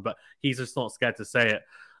number one, but he's just not scared to say it.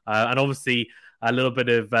 And obviously, a little bit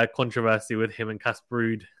of controversy with him and Casper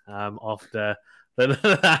Ruud after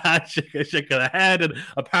the shook of the head, and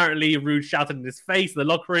apparently Ruud shouted in his face in the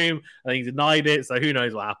locker room, and he denied it. So who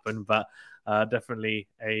knows what happened? But definitely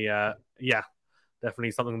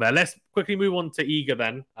definitely something there. Let's quickly move on to Iga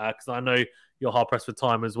then, because I know you're hard pressed for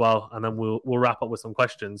time as well, and then we'll wrap up with some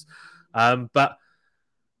questions. But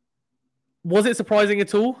was it surprising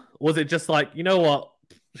at all? Was it just like, you know what?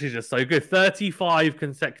 She's just so good. 35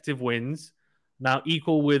 consecutive wins, now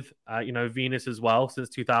equal with Venus as well since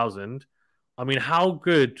 2000. I mean, how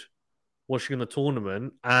good watching the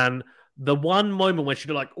tournament. And the one moment when she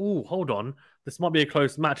did like, oh, hold on, this might be a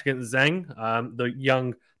close match against Zheng, the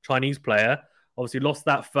young Chinese player. Obviously lost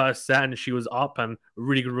that first set and she was up, and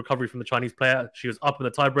really good recovery from the Chinese player. She was up in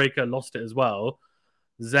the tiebreaker, lost it as well.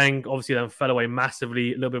 Zheng obviously then fell away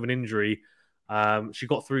massively, a little bit of an injury. She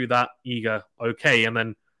got through that Iga okay, and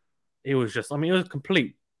then it was just, I mean, it was a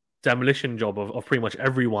complete demolition job of pretty much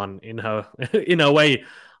everyone in her in her way.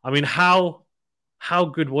 I mean, how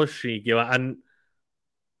good was she, Gila? And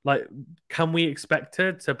like, can we expect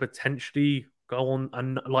her to potentially go on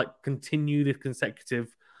and like continue this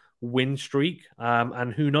consecutive win streak?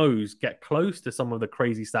 And who knows, get close to some of the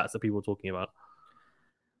crazy stats that people are talking about.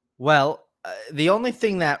 Well, the only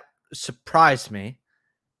thing that surprised me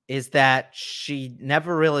is that she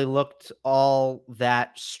never really looked all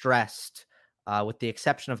that stressed, with the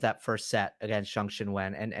exception of that first set against Zhang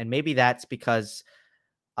Xinwen. And maybe that's because,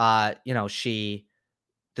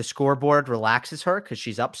 the scoreboard relaxes her because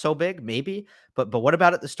she's up so big, maybe. But what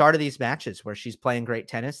about at the start of these matches where she's playing great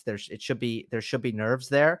tennis? There should be nerves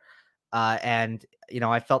there. And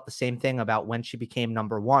I felt the same thing about when she became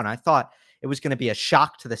number one. I thought it was going to be a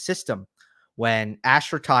shock to the system when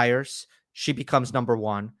Ash retires, she becomes number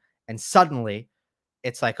one, and suddenly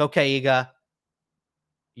it's like, okay, Iga,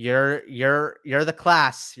 you're the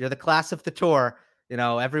class. You're the class of the tour.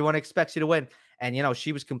 Everyone expects you to win. And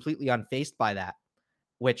she was completely unfazed by that,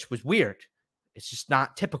 which was weird. It's just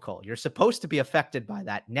not typical. You're supposed to be affected by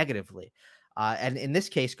that negatively. And in this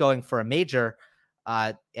case, going for a major,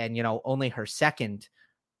 and only her second,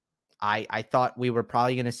 I thought we were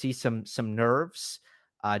probably going to see some nerves.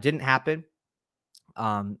 Didn't happen.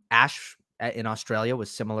 Ash in Australia was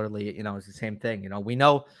similarly, it was the same thing. We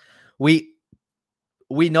know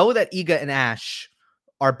that Iga and Ash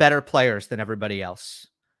are better players than everybody else.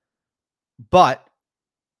 But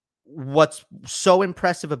what's so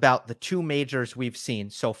impressive about the two majors we've seen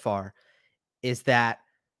so far is that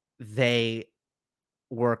they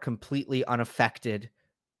were completely unaffected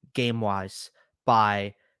game-wise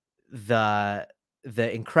by the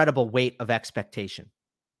incredible weight of expectation.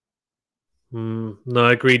 No,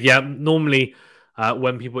 agreed. Yeah, normally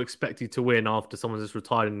when people expect you to win after someone's just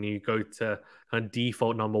retired and you go to kind of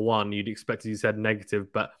default number one, you'd expect, as you said,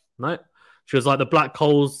 negative. But no, she was like the black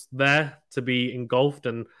holes there to be engulfed,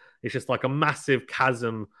 and it's just like a massive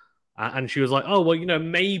chasm. And she was like, oh, well,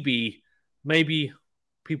 maybe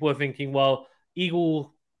people are thinking, well,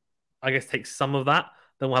 Eagle, I guess, takes some of that.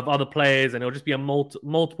 Then we'll have other players, and it'll just be a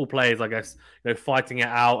multiple players, I guess, fighting it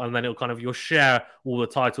out. And then it'll kind of, you'll share all the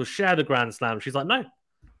titles, share the Grand Slam. She's like, no.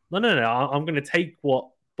 I'm going to take what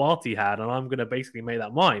Barty had, and I'm going to basically make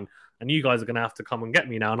that mine. And you guys are going to have to come and get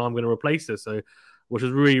me now, and I'm going to replace her. So, which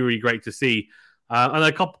is really, really great to see. And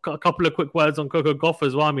a couple of quick words on Coco Gauff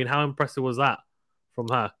as well. I mean, how impressive was that from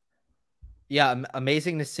her? Yeah,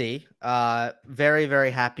 amazing to see. Very,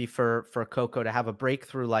 very happy for Coco to have a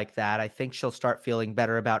breakthrough like that. I think she'll start feeling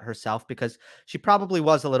better about herself because she probably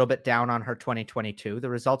was a little bit down on her 2022. The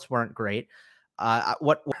results weren't great.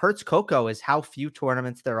 What hurts Coco is how few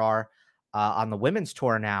tournaments there are on the women's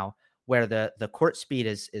tour now where the court speed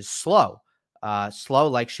is slow, slow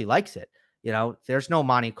like she likes it. There's no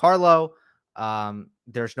Monte Carlo.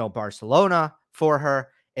 There's no Barcelona for her.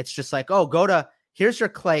 It's just like, oh, here's your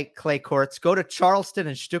clay courts. Go to Charleston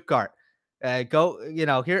and Stuttgart. Here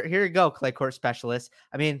you go, clay court specialists.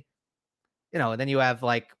 I mean, and then you have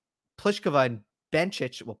like Pliskova and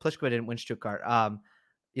Bencic. Well, Pliskova didn't win Stuttgart.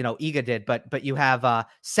 Iga did, but you have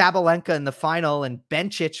Sabalenka in the final and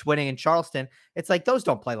Bencic winning in Charleston. It's like those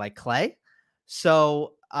don't play like clay.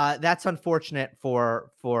 So that's unfortunate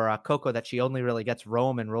for Coco that she only really gets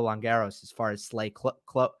Rome and Roland Garros as far as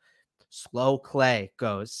slow clay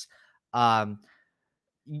goes.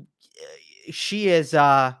 She is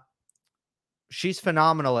she's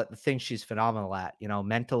phenomenal at the things she's phenomenal at,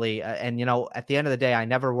 mentally. And, at the end of the day, I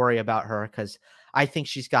never worry about her because I think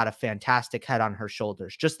she's got a fantastic head on her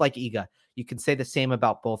shoulders, just like Iga. You can say the same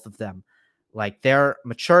about both of them. Like their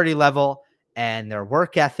maturity level and their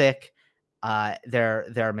work ethic,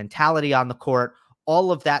 their mentality on the court,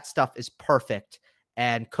 all of that stuff is perfect.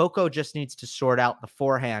 And Coco just needs to sort out the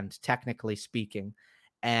forehand, technically speaking.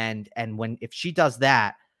 And if she does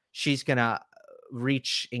that, she's going to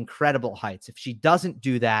reach incredible heights. If she doesn't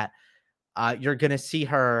do that, you're going to see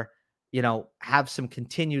her, have some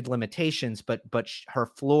continued limitations, but her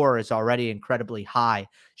floor is already incredibly high.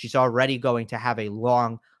 She's already going to have a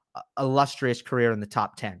long, illustrious career in the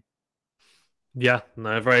top 10. Yeah,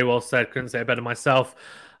 no, very well said. Couldn't say it better myself.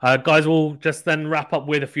 Guys, we'll just then wrap up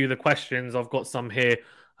with a few of the questions. I've got some here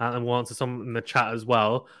and we'll answer some in the chat as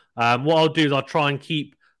well. What I'll do is I'll try and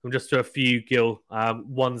keep them just to a few, Gil,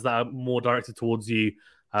 ones that are more directed towards you,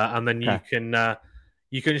 and then Okay.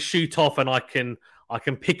 you can shoot off, and I can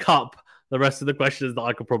pick up the rest of the questions that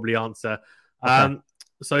I could probably answer. Okay.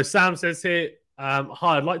 So Sam says here,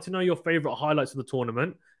 hi, I'd like to know your favorite highlights of the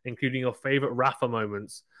tournament, including your favorite Rafa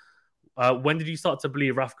moments. When did you start to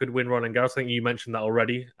believe Rafa could win Roland Garros? I think you mentioned that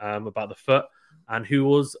already, about the foot. And who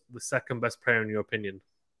was the second best player in your opinion?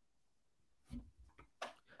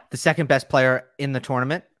 The second best player in the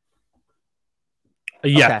tournament?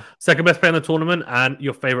 Yeah, Okay. second best player in the tournament and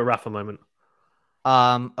your favorite Rafa moment.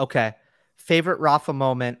 Okay. Favorite Rafa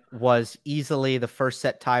moment was easily the first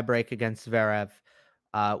set tiebreak against Zverev,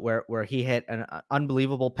 where he hit an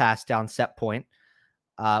unbelievable pass down set point,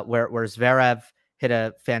 where Zverev hit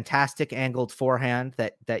a fantastic angled forehand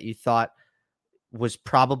that you thought was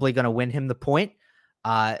probably going to win him the point.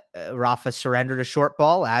 Rafa surrendered a short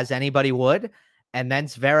ball, as anybody would, and then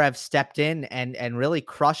Zverev stepped in and really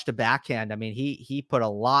crushed a backhand. I mean, he put a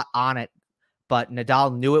lot on it, but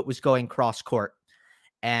Nadal knew it was going cross court,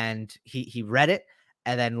 and he read it.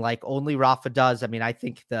 And then, like only Rafa does, I mean, I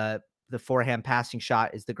think the forehand passing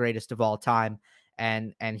shot is the greatest of all time,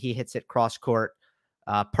 and he hits it cross court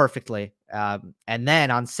perfectly. And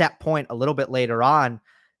then on set point a little bit later on,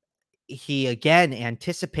 he again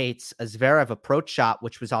anticipates a Zverev approach shot,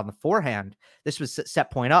 which was on the forehand. This was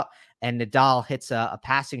set point up, and Nadal hits a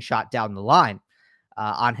passing shot down the line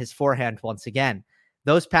on his forehand once again.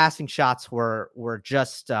 Those passing shots were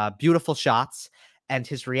just beautiful shots, and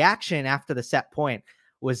his reaction after the set point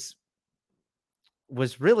was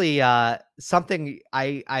really something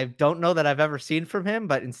I don't know that I've ever seen from him.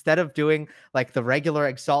 But instead of doing like the regular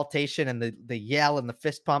exaltation and the yell and the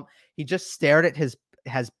fist pump, he just stared at his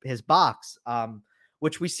box,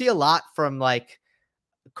 which we see a lot from like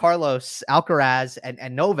Carlos Alcaraz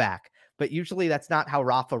and Novak, but usually that's not how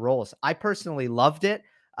Rafa rolls. I personally loved it.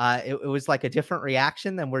 It was like a different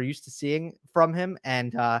reaction than we're used to seeing from him.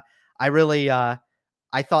 And I really, I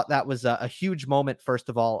thought that was a huge moment, first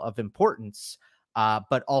of all, of importance,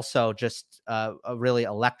 but also just a really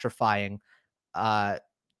electrifying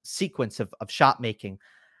sequence of shot making.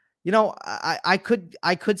 You know, I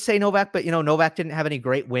could say Novak, but Novak didn't have any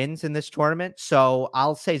great wins in this tournament, so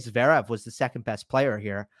I'll say Zverev was the second best player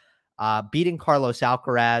here, beating Carlos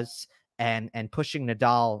Alcaraz and pushing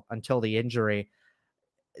Nadal until the injury.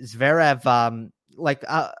 Zverev,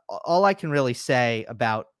 all I can really say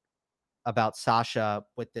about Sasha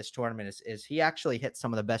with this tournament is he actually hit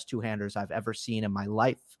some of the best two-handers I've ever seen in my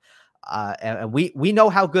life, and we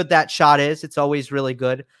know how good that shot is. It's always really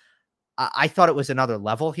good. I thought it was another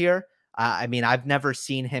level here. I mean, I've never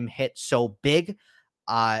seen him hit so big.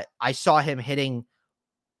 I saw him hitting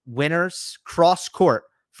winners cross court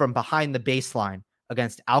from behind the baseline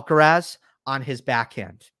against Alcaraz on his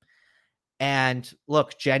backhand. And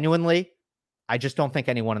look, genuinely, I just don't think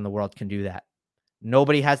anyone in the world can do that.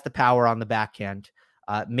 Nobody has the power on the backhand.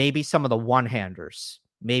 Maybe some of the one-handers.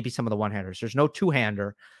 There's no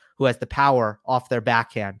two-hander who has the power off their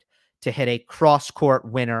backhand to hit a cross-court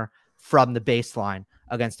winner from the baseline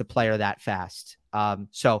against a player that fast.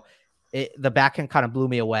 So the backhand kind of blew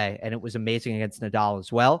me away, and it was amazing against Nadal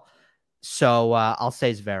as well. So I'll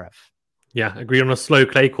say Zverev. Yeah, agree on a slow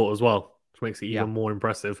clay court as well, which makes it even Yeah. more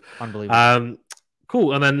impressive. Unbelievable.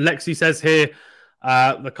 Cool. And then Lexi says here,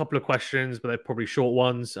 a couple of questions, but they're probably short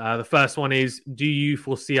ones. The first one is, do you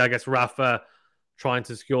foresee, I guess, Rafa trying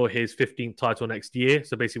to secure his 15th title next year?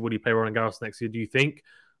 So basically, will he play Roland Garros next year, do you think?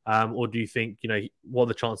 Or do you think, what are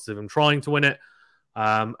the chances of him trying to win it?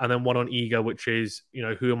 And then one on Iga, which is,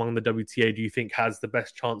 who among the WTA do you think has the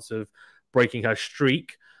best chance of breaking her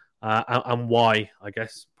streak? And why, I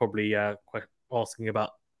guess, probably asking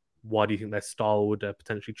about why do you think their style would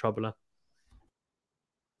potentially trouble her?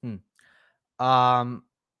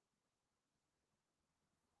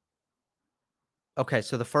 Okay,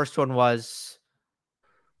 so the first one was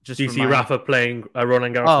just do you see Rafa playing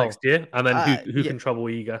Roland Garros next year? And then who can trouble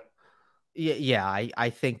Iga? Yeah, I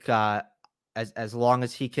think as long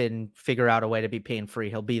as he can figure out a way to be pain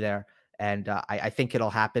free, he'll be there. And I think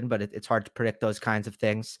it'll happen, but it's hard to predict those kinds of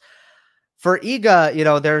things. For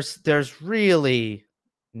Iga, there's really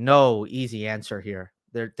no easy answer here.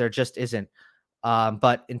 There just isn't.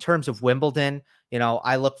 But in terms of Wimbledon,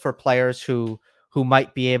 I look for players who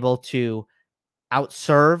might be able to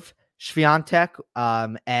outserve Swiatek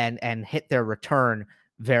and hit their return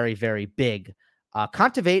very, very big.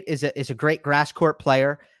 Kontaveit is a great grass court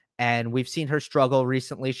player, and we've seen her struggle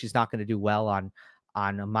recently. She's not going to do well on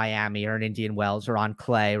Miami or an Indian Wells or on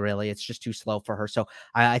clay. Really, it's just too slow for her. So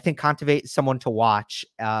I think Kontaveit is someone to watch.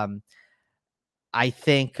 I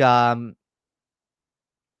think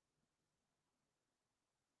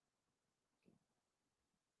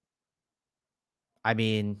I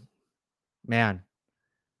mean, man,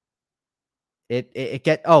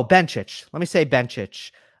 Bencic. Let me say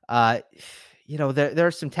Bencic. Uh, there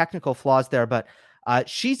are some technical flaws there, but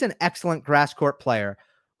she's an excellent grass court player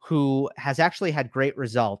who has actually had great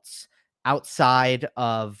results outside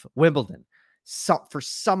of Wimbledon. So for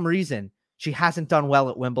some reason, she hasn't done well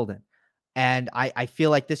at Wimbledon. And I feel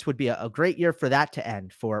like this would be a great year for that to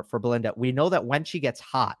end for Belinda. We know that when she gets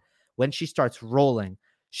hot, when she starts rolling,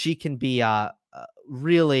 she can be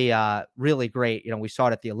really, really great. We saw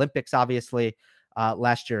it at the Olympics, obviously,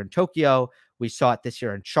 last year in Tokyo. We saw it this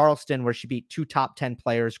year in Charleston, where she beat 2 top 10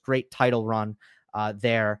 players. Great title run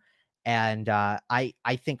there. And I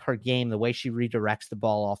think her game, the way she redirects the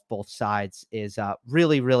ball off both sides, is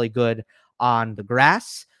really, really good on the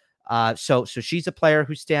grass. So she's a player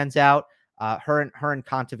who stands out. Her and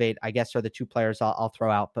Kontaveit, I guess, are the 2 players I'll throw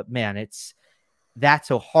out. But man,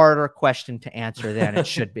 that's a harder question to answer than it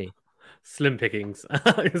should be. Slim pickings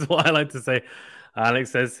is what I like to say.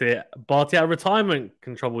 Alex says here, Barty out of retirement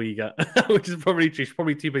can trouble you get, which is probably true. She's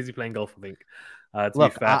probably too busy playing golf, I think.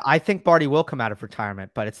 Look, I think Barty will come out of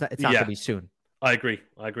retirement, but it's not going to be soon. I agree.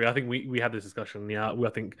 I think we had this discussion. Yeah, I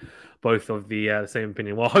think both of the same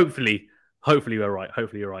opinion. Well, hopefully we're right.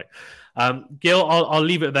 Hopefully you're right. Gil, I'll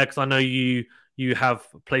leave it there because I know you have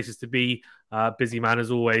places to be. Busy man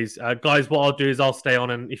as always. Guys, what I'll do is I'll stay on,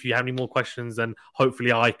 and if you have any more questions, then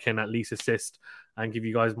hopefully I can at least assist and give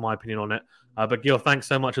you guys my opinion on it. But Gil, thanks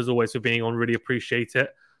so much as always for being on. Really appreciate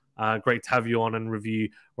it. Great to have you on and review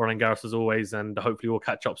Roland Garros as always, and hopefully we'll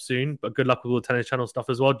catch up soon. But good luck with all the Tennis Channel stuff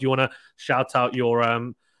as well. Do you want to shout out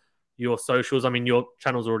your socials? I mean, your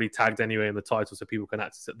channel's already tagged anyway in the title, so people can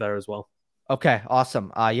access it there as well. Okay,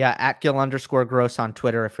 awesome. At Gil_Gross on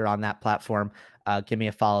Twitter if you're on that platform. Give me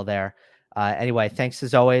a follow there. Anyway, thanks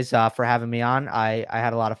as always for having me on. I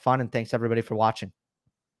had a lot of fun, and thanks everybody for watching.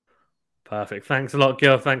 Perfect. Thanks a lot,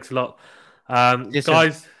 Gil. Thanks a lot.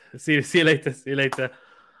 Guys, see you later. See you later.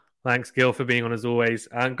 Thanks, Gil, for being on as always.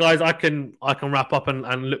 And guys, I can wrap up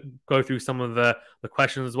and go through some of the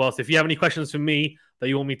questions as well. So if you have any questions for me that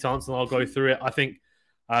you want me to answer, I'll go through it. I think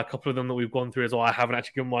a couple of them that we've gone through as well, I haven't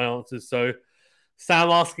actually given my answers. So Sam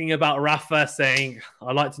asking about Rafa, saying,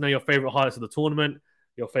 I'd like to know your favorite highlights of the tournament,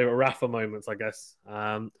 your favorite Rafa moments, I guess.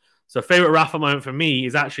 So favorite Rafa moment for me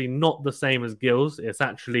is actually not the same as Gil's. It's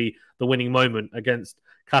actually the winning moment against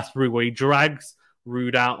Casper Ruud, where he drags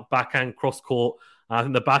Ruud out, backhand, cross-court. I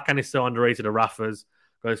think the backhand is so underrated at Rafa's.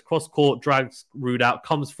 Goes cross-court, drags Ruud out,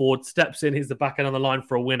 comes forward, steps in, hits the backhand on the line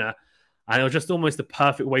for a winner. And it was just almost the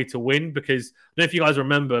perfect way to win because, I don't know if you guys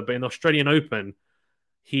remember, but in the Australian Open,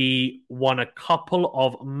 he won a couple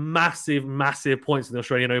of massive, massive points in the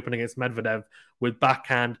Australian Open against Medvedev with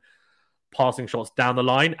backhand passing shots down the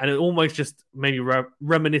line. And it almost just made me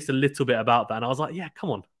reminisce a little bit about that. And I was like, yeah,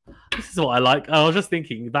 come on. This is what I like. I was just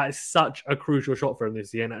thinking that is such a crucial shot for him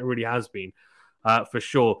this year. And it really has been, for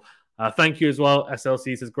sure. Thank you as well.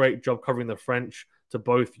 SLC says, great job covering the French to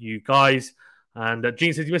both you guys. And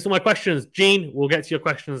Gene says, you missed all my questions. Gene, we'll get to your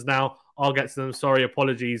questions now. I'll get to them. Sorry,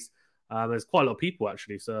 apologies. There's quite a lot of people,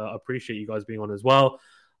 actually, so I appreciate you guys being on as well.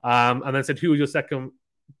 And then said, who was your second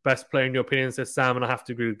best player in your opinion? Says Sam, and I have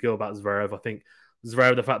to agree with Gil about Zverev. I think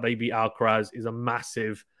Zverev, the fact that he beat Alcaraz is a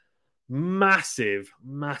massive, massive,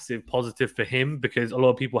 massive positive for him because a lot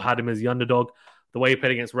of people had him as the underdog. The way he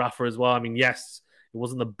played against Rafa as well. I mean, yes, it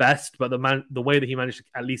wasn't the best, but the way that he managed to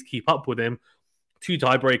at least keep up with him, 2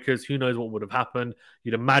 tiebreakers, who knows what would have happened.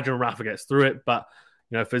 You'd imagine Rafa gets through it, but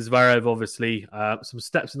for Zverev, obviously, some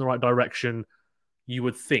steps in the right direction, you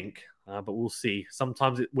would think, but we'll see.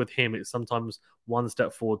 Sometimes with him, it's sometimes 1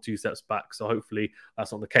 step forward, 2 steps back, so hopefully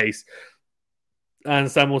that's not the case.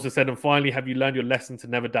 And Sam also said, and finally, have you learned your lesson to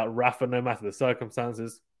never doubt Rafa, no matter the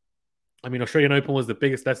circumstances? I mean, Australian Open was the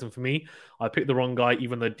biggest lesson for me. I picked the wrong guy,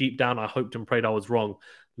 even though deep down I hoped and prayed I was wrong.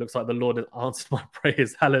 Looks like the Lord has answered my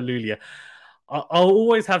prayers. Hallelujah. I'll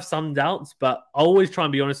always have some doubts, but I always try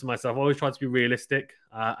and be honest with myself. I always try to be realistic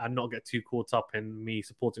and not get too caught up in me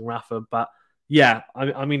supporting Rafa. But yeah,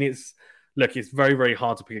 I mean, it's very, very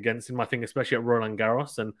hard to pick against him. I think, especially at Roland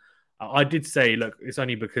Garros. And I did say, look, it's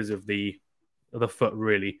only because of the foot,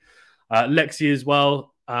 really. Lexi as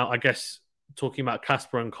well, I guess, talking about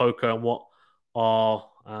Casper and Coco and what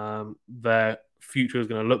their future is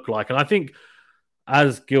going to look like. And I think,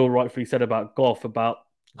 as Gil rightfully said about Goff, about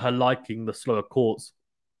her liking the slower courts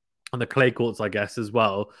and the clay courts, I guess, as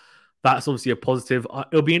well. That's obviously a positive.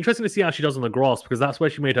 It'll be interesting to see how she does on the grass because that's where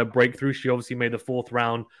she made her breakthrough. She obviously made the 4th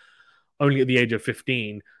round only at the age of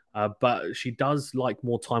 15, but she does like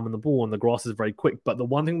more time on the ball and the grass is very quick. But the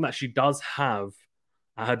one thing that she does have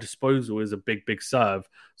at her disposal is a big, big serve.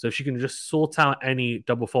 So if she can just sort out any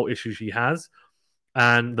double fault issues she has,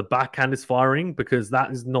 and the backhand is firing, because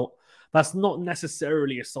that's not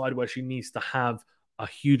necessarily a side where she needs to have a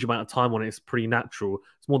huge amount of time on it. It's pretty natural.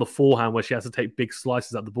 It's more the forehand where she has to take big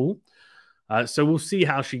slices at the ball. So we'll see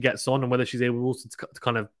how she gets on and whether she's able also to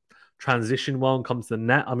kind of transition well and come to the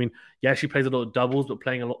net. I mean, yeah, she plays a lot of doubles, but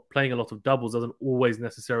playing a lot of doubles doesn't always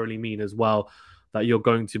necessarily mean as well that you're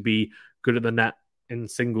going to be good at the net in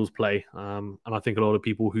singles play. And I think a lot of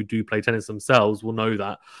people who do play tennis themselves will know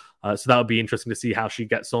that. So that would be interesting to see how she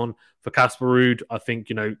gets on. For Casper Ruud, I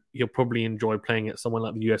think, he'll probably enjoy playing at somewhere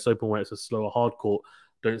like the US Open where it's a slower hard court.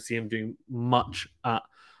 Don't see him doing much at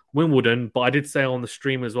Wimbledon. But I did say on the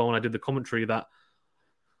stream as well when I did the commentary that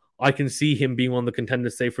I can see him being one of the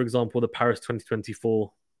contenders, say, for example, the Paris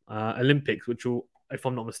 2024 Olympics, which will, if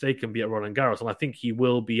I'm not mistaken, be at Roland Garros. And I think he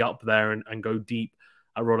will be up there and go deep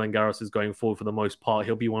at Roland Garros is going forward for the most part.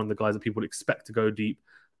 He'll be one of the guys that people expect to go deep,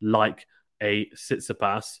 like a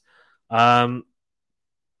Tsitsipas.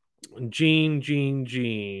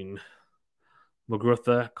 Jean.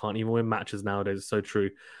 Muguruza can't even win matches nowadays. It's so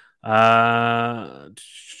true.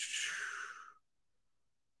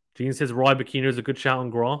 Jean says Rybakina is a good shout on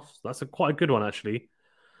grass. That's quite a good one, actually.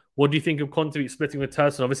 What do you think of Kontaveit splitting with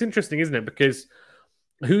Tursunov? It's interesting, isn't it? Because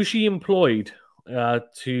who she employed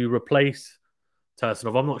to replace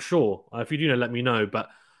Tursunov, I'm not sure. If you do know, let me know. But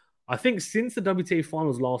I think since the WTA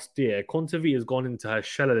finals last year, Kontaveit has gone into her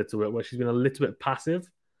shell a little bit, where she's been a little bit passive.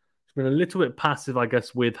 She's been a little bit passive, I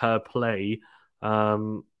guess, with her play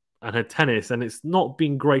and her tennis, and it's not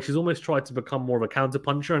been great. She's almost tried to become more of a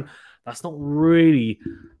counterpuncher, and that's not really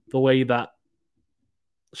the way that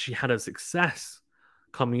she had her success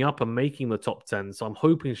coming up and making the top 10. So I'm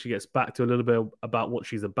hoping she gets back to a little bit about what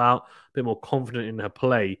she's about, a bit more confident in her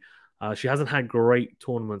play. She hasn't had great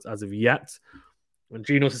tournaments as of yet. And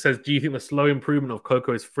Gene also says, do you think the slow improvement of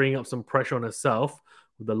Coco is freeing up some pressure on herself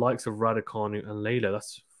with the likes of Raducanu and Leylah?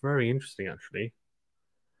 That's very interesting, actually.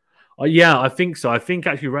 Yeah, I think so. I think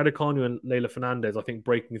actually Raducanu and Leylah Fernandez, I think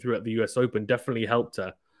breaking through at the US Open definitely helped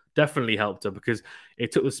her. Definitely helped her because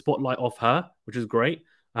it took the spotlight off her, which is great.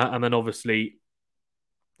 And then obviously,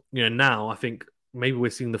 now I think maybe we're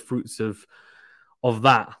seeing the fruits of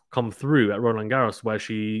that come through at Roland Garros, where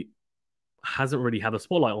she hasn't really had a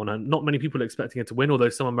spotlight on her. Not many people are expecting her to win, although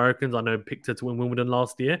some Americans I know picked her to win Wimbledon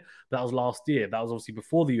last year. That was last year. That was obviously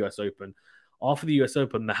before the US Open. After the US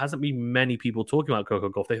Open, there hasn't been many people talking about Coco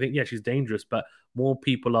Gauff. They think, yeah, she's dangerous, but more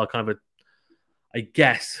people are I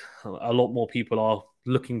guess, a lot more people are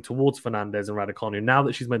looking towards Fernandez and Raducanu. Now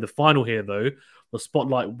that she's made the final here, though, the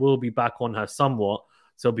spotlight will be back on her somewhat.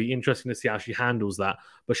 So it'll be interesting to see how she handles that.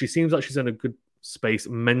 But she seems like she's in a good space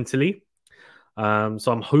mentally. So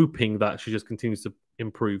I'm hoping that she just continues to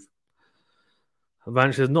improve.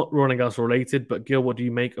 Vanch is not Roland Garros related, but Gil, what do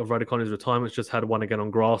you make of Raducanu's retirement? Just had one again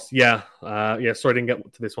on grass. Yeah. Sorry, I didn't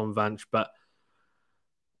get to this one, Vanch, but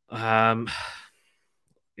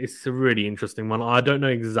it's a really interesting one. I don't know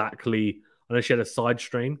exactly. I know she had a side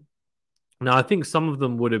strain. Now, I think some of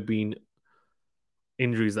them would have been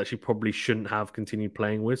injuries that she probably shouldn't have continued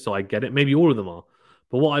playing with, so I get it. Maybe all of them are.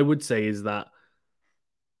 But what I would say is that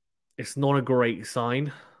it's not a great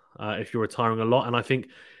sign if you're retiring a lot. And I think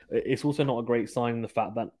it's also not a great sign in the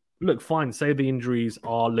fact that, look, fine, say the injuries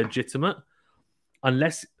are legitimate,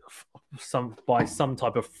 unless by some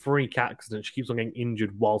type of freak accident she keeps on getting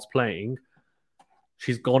injured whilst playing.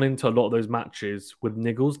 She's gone into a lot of those matches with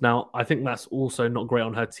niggles. Now, I think that's also not great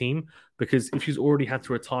on her team, because if she's already had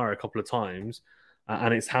to retire a couple of times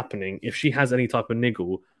and it's happening, if she has any type of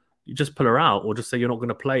niggle, you just pull her out or just say you're not going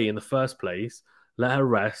to play in the first place. Let her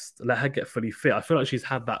rest. Let her get fully fit. I feel like she's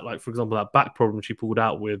had that, like, for example, that back problem she pulled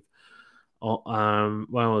out with, where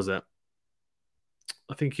was it?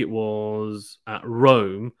 I think it was at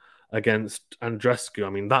Rome against Andreescu. I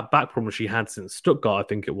mean, that back problem she had since Stuttgart, I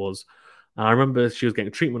think it was. And I remember she was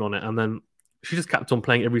getting treatment on it, and then she just kept on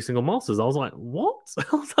playing every single Masters. I was like, what?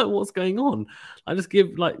 I was like, what's going on? I just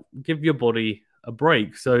give your body a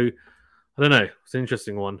break. So I don't know. It's an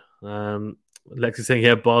interesting one. Lex is saying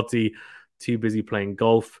here, Barty too busy playing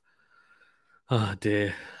golf. Oh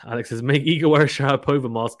dear. Alex says, make Igor wear a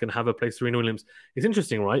Sharapova mask and have her play Serena Williams. It's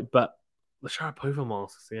interesting, right? But the Sharapova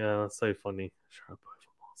masks, yeah, that's so funny. Sharapova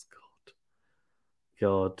mask,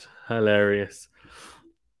 God, hilarious.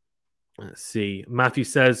 Let's see. Matthew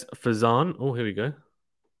says Fazan. Oh, here we go.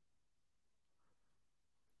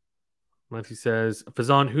 Matthew says,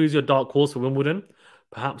 Fazan, who's your dark horse for Wimbledon?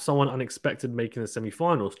 Perhaps someone unexpected making the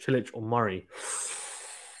semi-finals, Cilic or Murray.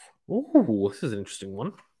 Oh, this is an interesting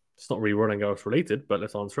one. It's not really Roland Garros related, but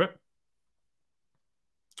let's answer it.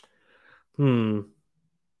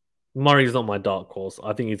 Murray's not my dark horse.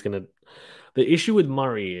 I think he's going to... The issue with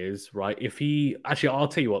Murray is, right, if he... Actually, I'll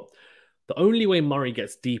tell you what. The only way Murray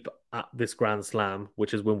gets deep at this Grand Slam,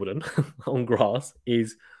 which is Wimbledon, on grass,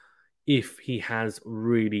 is if he has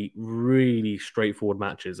really, really straightforward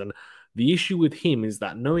matches. And the issue with him is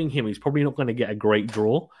that, knowing him, he's probably not going to get a great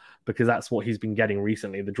draw, because that's what he's been getting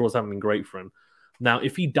recently. The draws haven't been great for him. Now,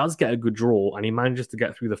 if he does get a good draw and he manages to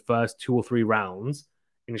get through the first 2 or 3 rounds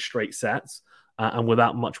in straight sets, and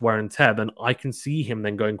without much wear and tear, then I can see him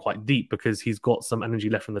then going quite deep, because he's got some energy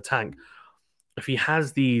left in the tank. If he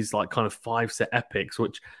has these like kind of 5-set epics,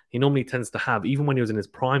 which he normally tends to have, even when he was in his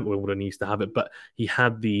prime, Wimbledon he used to have it, but he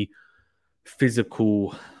had the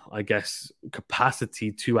physical, I guess,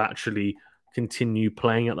 capacity to actually continue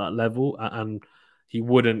playing at that level, and he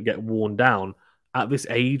wouldn't get worn down at this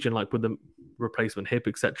age, and like with the replacement hip,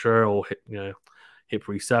 etc., or hip, hip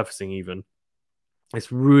resurfacing even. It's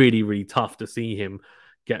really, really tough to see him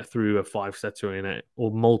get through a 5-setter in it, or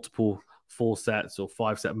multiple 4 sets or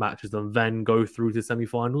 5-set matches, and then go through to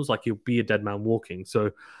semi-finals. Like, he'll be a dead man walking.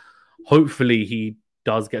 So hopefully he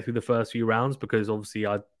does get through the first few rounds, because obviously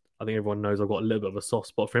I think everyone knows I've got a little bit of a soft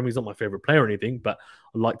spot for him. He's not my favorite player or anything, but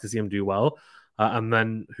I'd like to see him do well. And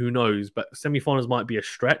then who knows? But semi-finals might be a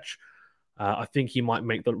stretch. I think he might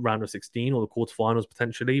make the round of 16 or the quarterfinals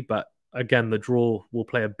potentially. But again, the draw will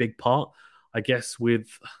play a big part, I guess,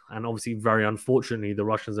 and obviously very unfortunately, the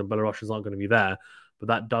Russians and Belarusians aren't going to be there. But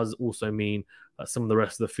that does also mean that some of the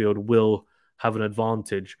rest of the field will have an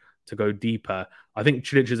advantage to go deeper. I think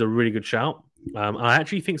Cilic is a really good shout. I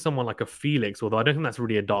actually think someone like a Felix, although I don't think that's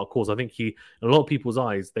really a dark horse. I think in a lot of people's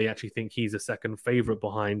eyes, they actually think he's a second favourite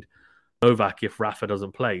behind Novak if Rafa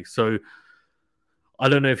doesn't play. So I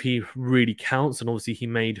don't know if he really counts. And obviously he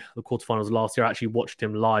made the quarterfinals last year. I actually watched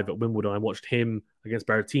him live at Wimbledon. I watched him against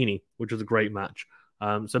Berrettini, which was a great match.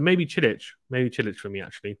 So maybe Cilic for me,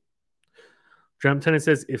 actually. Jam Tennis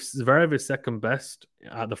says, if Zverev is second best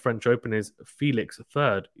at the French Open, is Felix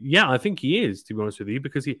third? Yeah, I think he is, to be honest with you,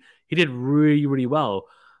 because he did really, really well.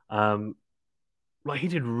 He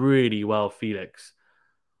did really well, Felix.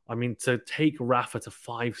 I mean, to take Rafa to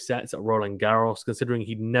 5 sets at Roland Garros, considering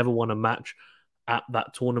he'd never won a match at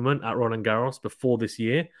that tournament at Roland Garros before this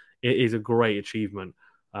year, it is a great achievement.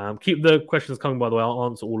 Keep the questions coming, by the way. I'll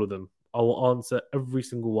answer all of them. I will answer every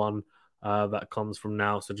single one that comes from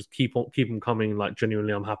now. So just keep them coming. Like,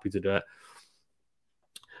 genuinely, I'm happy to do it.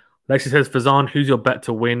 Lexi says, Fazan, who's your bet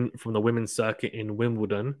to win from the women's circuit in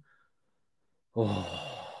Wimbledon? Oh,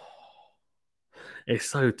 it's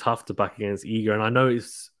so tough to back against Iga. And I know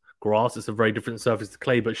it's grass. It's a very different surface to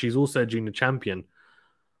clay, but she's also a junior champion.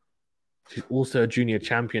 She's also a junior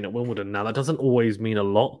champion at Wimbledon. Now, that doesn't always mean a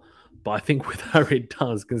lot, but I think with her it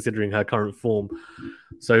does, considering her current form.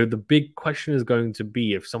 So the big question is going to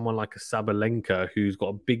be, if someone like a Sabalenka, who's got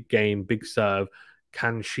a big game, big serve,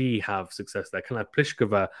 can she have success there? Can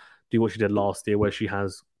Pliskova do what she did last year, where she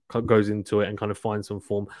goes into it and kind of finds some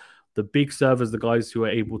form? The big servers, the guys who are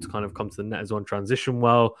able to kind of come to the net as well and transition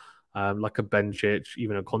well, like a Bencic,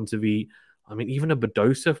 even a Kontaveit. I mean, even a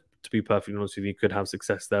Badosa, to be perfectly honest with you, could have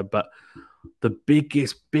success there. But the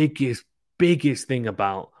biggest thing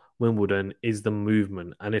about Wimbledon is the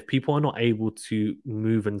movement. And if people are not able to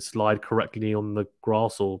move and slide correctly on the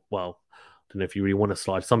grass, or, well, I don't know if you really want to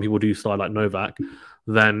slide. Some people do slide like Novak.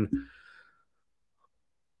 Then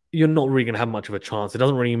you're not really going to have much of a chance. It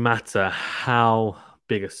doesn't really matter how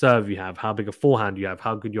big a serve you have, how big a forehand you have,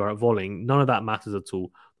 how good you are at volleying. None of that matters at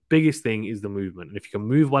all. Biggest thing is the movement. And if you can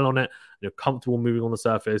move well on it, and you're comfortable moving on the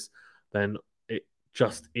surface, then it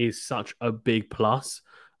just is such a big plus.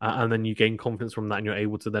 And then you gain confidence from that, and you're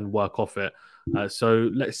able to then work off it. So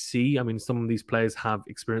let's see. I mean, some of these players have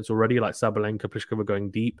experience already, like Sabalenka, Pliskova going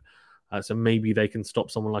deep. So maybe they can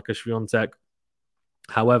stop someone like a Swiatek.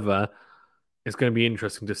 However, it's going to be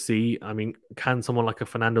interesting to see. I mean, can someone like a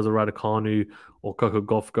Fernando Raducanu or Coco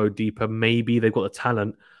Gauff go deeper? Maybe they've got the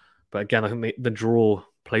talent. But again, I think the draw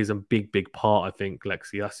plays a big part, I think,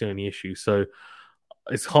 Lexi. That's the only issue. So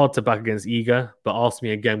it's hard to back against Iga, but ask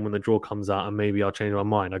me again when the draw comes out, and maybe I'll change my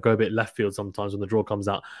mind. I go a bit left field sometimes when the draw comes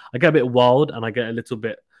out. I get a bit wild, and I get a little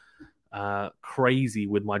bit crazy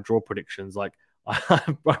with my draw predictions. Like,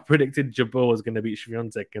 I predicted Jabeur was going to beat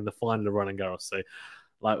Swiatek in the final of Roland Garros. So,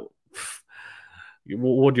 like,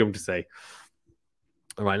 what do you want me to say?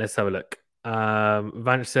 All right, let's have a look.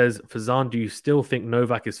 Vanch says, Fazan, do you still think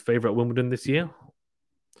Novak is favourite at Wimbledon this year?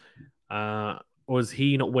 Or is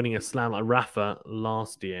he not winning a slam like Rafa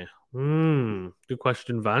last year? Good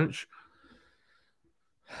question, Vanch.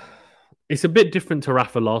 It's a bit different to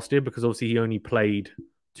Rafa last year, because obviously he only played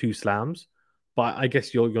 2 slams. But I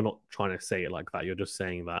guess you're not trying to say it like that. You're just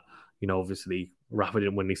saying that, obviously Rafa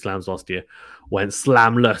didn't win any slams last year. Went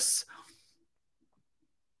slamless.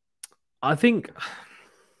 I think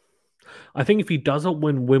if he doesn't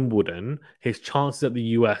win Wimbledon, his chances at the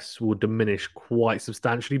US will diminish quite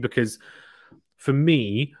substantially because for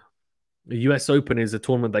me, the US Open is a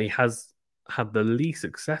tournament that he has had the least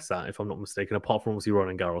success at, if I'm not mistaken, apart from obviously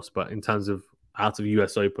Roland Garros, but in terms of out of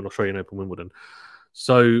US Open, Australian Open, Wimbledon.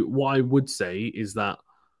 So what I would say is that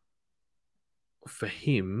for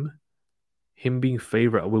him being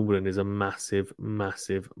favourite at Wimbledon is a massive,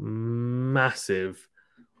 massive, massive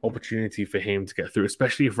opportunity for him to get through,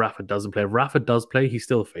 especially if Rafa doesn't play. If Rafa does play, he's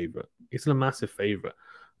still a favourite. He's still a massive favourite,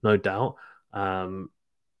 no doubt.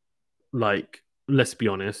 Like, let's be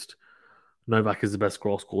honest, Novak is the best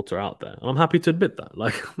grass quarter out there. And I'm happy to admit that.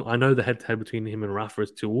 Like, I know the head-to-head between him and Rafa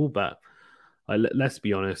is 2-all, but let's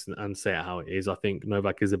be honest and say it how it is. I think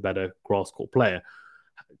Novak is a better grass court player.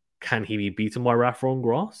 Can he be beaten by Rafa on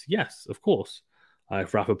grass? Yes, of course.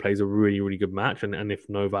 If Rafa plays a really, really good match, and if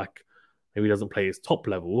Novak maybe doesn't play his top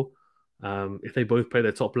level, if they both play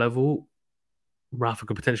their top level, Rafa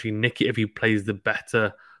could potentially nick it if he plays the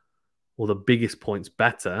better or the biggest points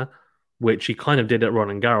better, which he kind of did at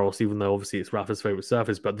Roland Garros, even though obviously it's Rafa's favorite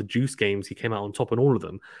surface. But the juice games, he came out on top in all of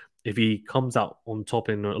them. If he comes out on top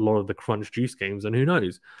in a lot of the crunch juice games, then who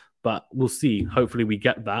knows? But we'll see. Hopefully we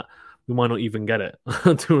get that. We might not even get it,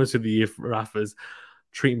 to be honest with you, if Rafa's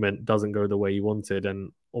treatment doesn't go the way he wanted.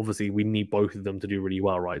 And obviously we need both of them to do really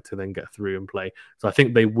well, right, to then get through and play. So I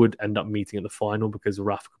think they would end up meeting at the final because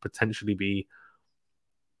Rafa could potentially be,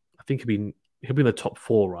 I think he'll be in the top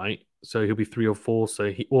 4, right? So he'll be 3 or 4.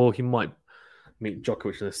 So he might meet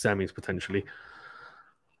Djokovic in the semis potentially.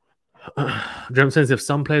 Jem says if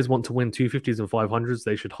some players want to win 250s and 500s,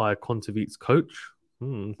 they should hire Kontavit's coach.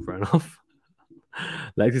 Fair enough.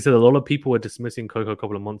 Lexi said a lot of people were dismissing Coco a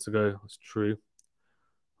couple of months ago. That's true.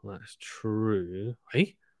 That's true.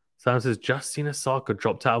 Hey, Sam says Justina Saka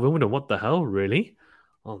dropped out of Wimbledon. What the hell? Really?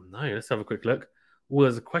 Oh no. Let's have a quick look. Well,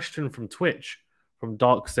 there's a question from Twitch from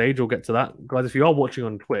Dark Sage. We'll get to that, guys. If you are watching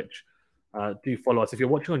on Twitch, do follow us. If you're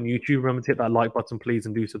watching on YouTube, remember to hit that like button, please,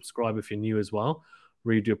 and do subscribe if you're new as well.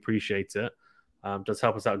 Really do appreciate it. Does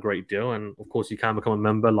help us out a great deal. And of course, you can become a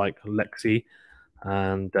member like Lexi.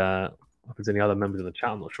 And if there's any other members in the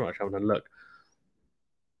chat, I'm not sure. Actually, I haven't had a look.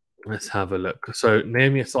 Let's have a look. So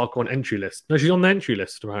Naomi Osaka on entry list. No, she's on the entry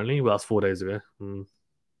list apparently. Well, that's 4 days ago. It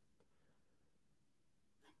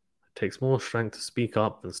takes more strength to speak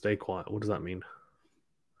up than stay quiet. What does that mean?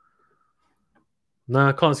 No,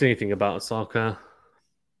 I can't see anything about Osaka.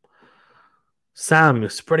 Sam,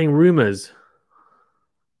 you're spreading rumors.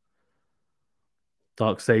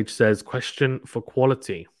 Dark Sage says, question for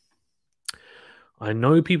quality. I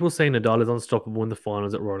know people say Nadal is unstoppable in the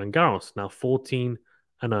finals at Roland Garros. Now 14-0.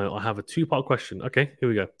 I have a 2-part question. Okay, here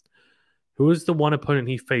we go. Who was the one opponent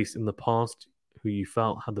he faced in the past who you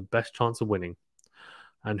felt had the best chance of winning?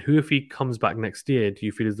 And who, if he comes back next year, do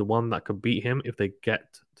you feel is the one that could beat him if they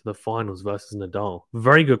get to the finals versus Nadal?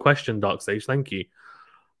 Very good question, Dark Sage. Thank you.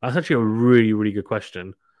 That's actually a really, really good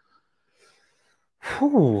question.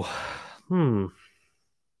 Who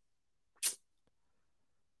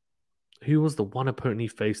was the one opponent he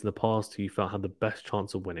faced in the past who you felt had the best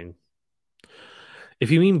chance of winning?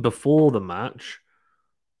 If you mean before the match,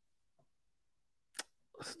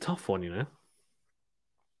 it's a tough one, you know.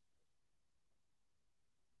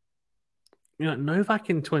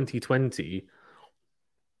 Novak in 2020,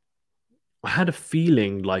 I had a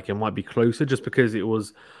feeling like it might be closer just because it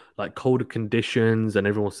was like colder conditions and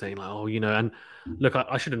everyone was saying like, oh, and look,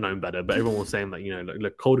 I should have known better, but everyone was saying that,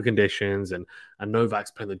 look, colder conditions and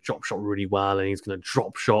Novak's playing the drop shot really well and he's going to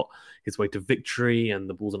drop shot his way to victory and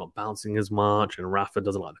the balls are not bouncing as much and Rafa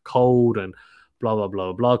doesn't like the cold and blah, blah,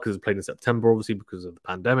 blah, blah, because it's played in September, obviously, because of the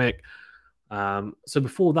pandemic. So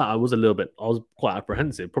before that, I was quite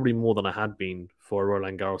apprehensive, probably more than I had been for a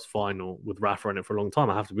Roland Garros final with Rafa in it for a long time.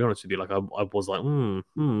 I have to be honest with you. Like I was like,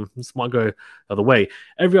 this might go the other way.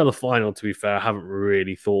 Every other final, to be fair, I haven't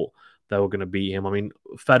really thought they were going to beat him. I mean,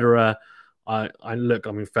 Federer,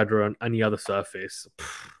 Federer on any other surface,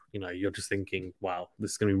 you're just thinking, wow,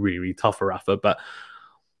 this is going to be really, really tough for Rafa. But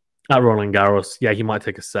at Roland Garros, yeah, he might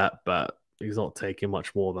take a set, but he's not taking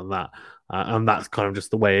much more than that. And that's kind of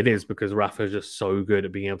just the way it is because Rafa is just so good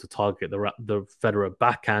at being able to target the Federer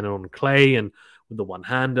backhand on clay and with the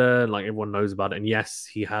one-hander. Like everyone knows about it. And yes,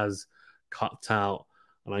 he has cut out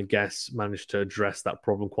and I guess managed to address that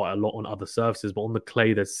problem quite a lot on other surfaces. But on the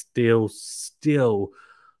clay, there's still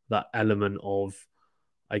that element of,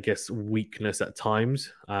 I guess, weakness at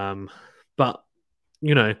times. But,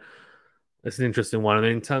 it's an interesting one. And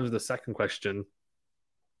in terms of the second question,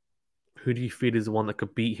 who do you feel is the one that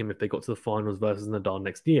could beat him if they got to the finals versus Nadal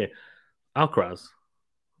next year? Alcaraz.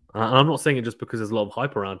 And I'm not saying it just because there's a lot of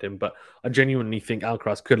hype around him, but I genuinely think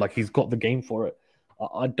Alcaraz could. Like, he's got the game for it.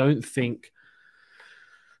 I don't think.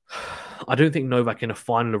 I don't think Novak in a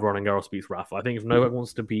final of Roland Garros beats Rafa. I think if Novak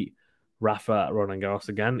wants to beat Rafa at Roland Garros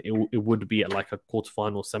again, it would be at like a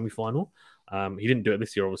quarterfinal, semi-final. He didn't do it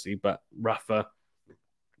this year, obviously, but Rafa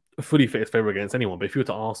fully fit his favor against anyone. But if you were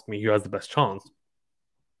to ask me who has the best chance,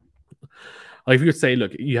 like if you would say,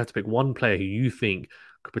 look, you have to pick one player who you think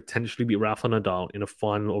could potentially beat Rafa Nadal in a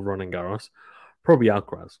final of Roland Garros, probably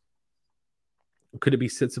Alcaraz. Could it be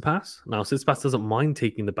Tsitsipas? Now, Tsitsipas doesn't mind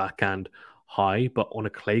taking the backhand high, but on a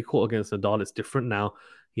clay court against Nadal, it's different. Now,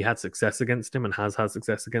 he had success against him and has had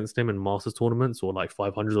success against him in Masters tournaments or like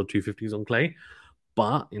 500s or 250s on clay.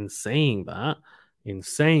 But in saying that,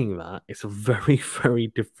 it's a very, very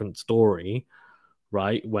different story,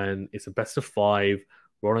 right? When it's a best of five,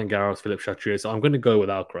 Roland Garros, Philip Chatrier. So I'm going to go with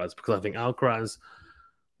Alcaraz because I think Alcaraz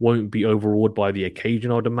won't be overawed by the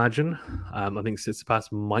occasion, I would imagine. I think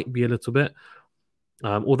Tsitsipas might be a little bit.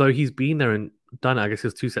 Although he's been there and done it, I guess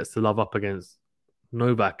there's 2 sets to love up against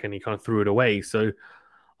Novak and he kind of threw it away. So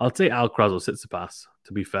I'll say Alcaraz or Tsitsipas,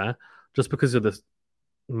 to be fair, just because of the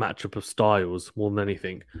matchup of styles more than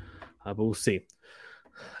anything. But we'll see.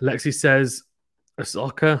 Lexi says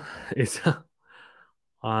Osaka is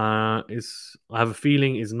I have a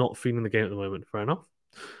feeling is not feeling the game at the moment. Fair enough.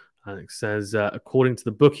 Alex says according to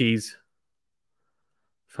the bookies,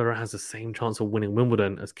 Federer has the same chance of winning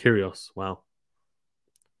Wimbledon as Kyrgios. Wow.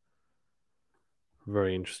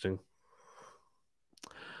 Very interesting.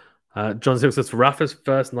 John Silk says for Rafa's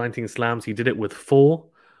first 19 slams, he did it with 4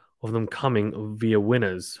 of them coming via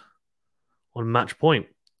winners on match point.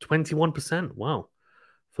 21%. Wow.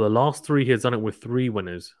 For the last 3, he has done it with 3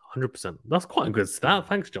 winners. 100%. That's quite a good stat.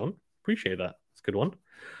 Thanks, John. Appreciate that. It's a good one.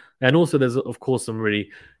 And also, there's, of course, some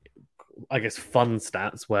really, I guess, fun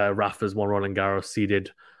stats where Rafa's won Roland Garros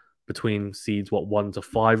seeded between seeds, 1 to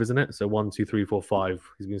 5, isn't it? So 1, 2, 3, 4, 5.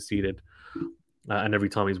 He's been seeded. And every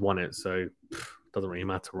time he's won it. So doesn't really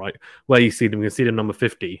matter, right? Where you seed him, you can seed him number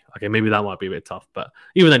 50. Okay, maybe that might be a bit tough, but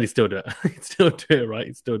even then, he'd still do it. He'd still do it, right?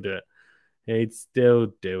 He'd still do it. He'd still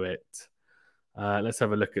do it. Let's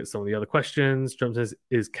have a look at some of the other questions. John says,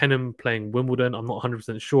 is Kenin playing Wimbledon? I'm not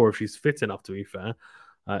 100% sure if she's fit enough, to be fair.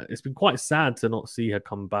 It's been quite sad to not see her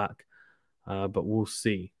come back, but we'll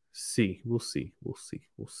see. We'll see.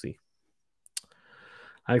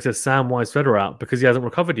 Alex says, Sam, why is Federer out? Because he hasn't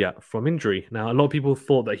recovered yet from injury. Now, a lot of people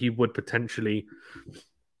thought that he would potentially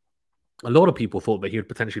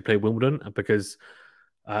play Wimbledon because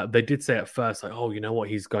they did say at first, like, oh, you know what,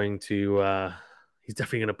 he's definitely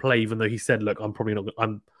going to play, even though he said, look,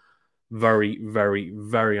 I'm very, very,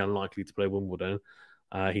 very unlikely to play Wimbledon.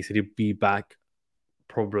 He said he'd be back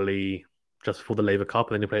probably just before the Laver Cup,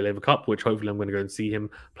 and then he'll play Laver Cup, which hopefully I'm going to go and see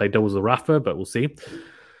him play doubles with Rafa, but we'll see.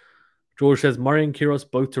 George says, Murray and Kyrgios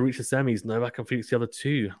both to reach the semis. Novak and Felix the other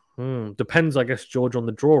 2. Depends, I guess, George, on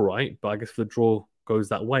the draw, right? But I guess if the draw goes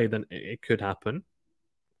that way, then it could happen.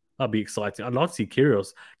 That'd be exciting. I'd love to see Kyrgios.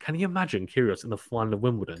 Can you imagine Kyrgios in the final of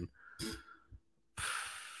Wimbledon?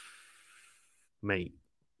 Mate.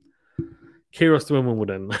 Kyrgios to win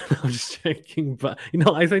Wimbledon. I'm just joking. But,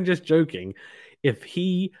 I think just joking. If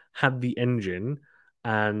he had the engine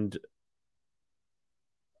and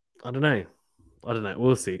I don't know.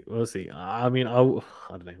 We'll see. I mean, I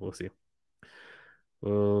don't know.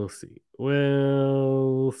 We'll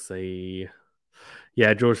see.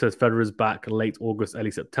 Yeah, George says Federer's back late August, early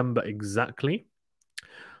September. Exactly.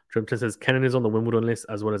 Trimpton says Kenin is on the Wimbledon list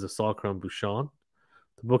as well as Osaka and Bouchard.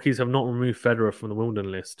 The bookies have not removed Federer from the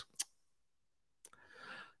Wimbledon list.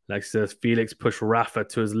 Lex says Felix pushed Rafa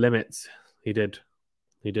to his limits. He did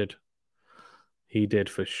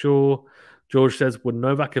for sure. George says, would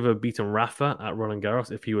Novak ever beaten Rafa at Roland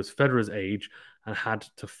Garros if he was Federer's age and had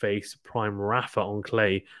to face prime Rafa on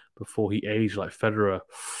clay before he aged like Federer?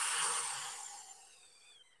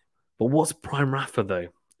 But what's prime Rafa, though?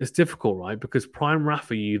 It's difficult, right? Because prime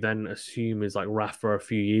Rafa, you then assume is like Rafa a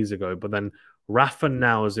few years ago. But then Rafa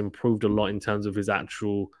now has improved a lot in terms of his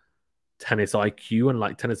actual tennis IQ and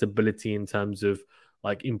like tennis ability in terms of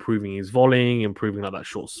like improving his volleying, improving like that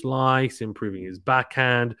short slice, improving his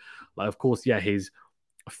backhand. Like, of course, yeah, his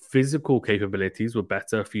physical capabilities were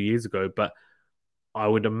better a few years ago, but I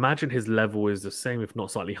would imagine his level is the same, if not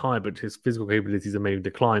slightly higher, but his physical capabilities have maybe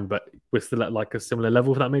declined, but we're still at like a similar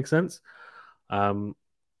level, if that makes sense. So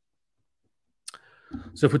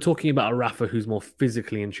if we're talking about a Rafa who's more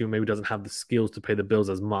physically in tune, maybe doesn't have the skills to pay the bills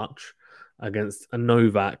as much against a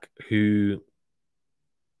Novak who,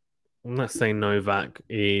 let's say Novak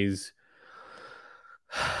is,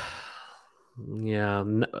 yeah,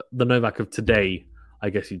 the Novak of today, I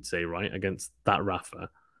guess you'd say, right, against that Rafa.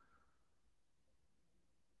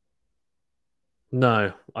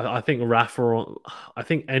 No, I think Rafa. I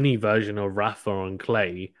think any version of Rafa on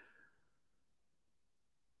clay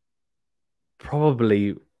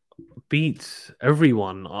probably beats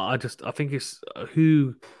everyone. I think it's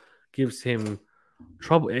who gives him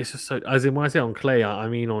trouble. It's just so, as in when I say on clay, I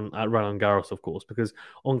mean on at Roland Garros, of course, because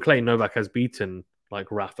on clay Novak has beaten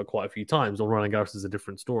like Rafa quite a few times. On Roland Garros is a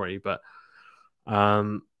different story, but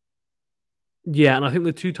um, yeah, and I think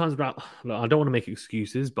the two times about, look, I don't want to make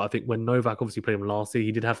excuses, but I think when Novak obviously played him last year,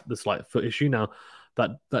 he did have the slight foot issue. Now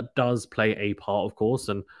that does play a part, of course,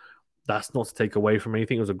 and that's not to take away from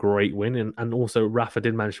anything. It was a great win, and also Rafa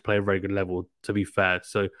did manage to play a very good level, to be fair.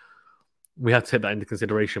 So we have to take that into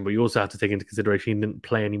consideration, but you also have to take into consideration he didn't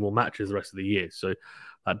play any more matches the rest of the year. So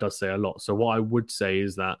that does say a lot. So what I would say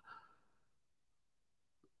is that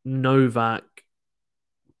Novak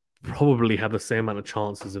probably had the same amount of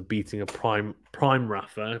chances of beating a prime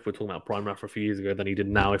Rafa, if we're talking about prime Rafa a few years ago, than he did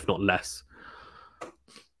now, if not less.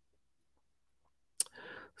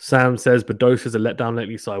 Sam says Badosa's a letdown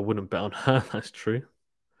lately, so I wouldn't bet on her. That's true.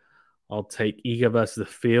 I'll take Iga versus the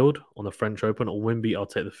field on the French Open, or Wimby. I'll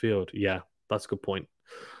take the field. Yeah, that's a good point.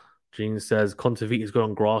 Jean says Kontaveit good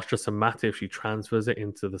on grass, just a matter if she transfers it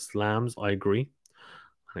into the slams. I agree.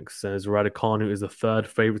 Alex says Raducanu is the third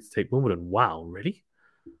favorite to take Wimbledon. Wow, really?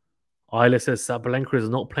 Isla says Sabalenka is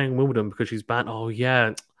not playing Wimbledon because she's banned. Oh,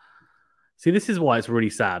 yeah. See, this is why it's really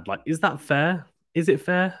sad. Like, is that fair? Is it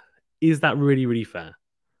fair? Is that really, really fair?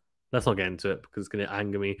 Let's not get into it because it's going to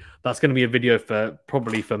anger me. That's going to be a video for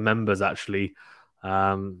probably for members, actually,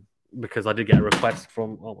 because I did get a request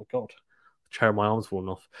from, oh my God, the chair of my arm's fallen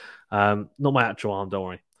off. Not my actual arm, don't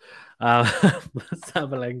worry.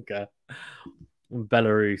 Sabalenka,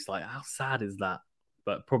 Belarus, like, how sad is that?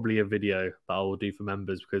 But probably a video that I will do for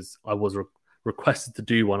members because I was requested to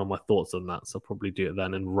do one on my thoughts on that. So I'll probably do it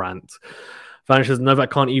then and rant. Vanish says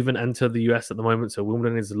Novak can't even enter the US at the moment, so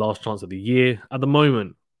Wimbledon is the last chance of the year. At the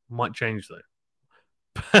moment, might change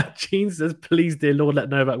though. Gene says, please, dear Lord, let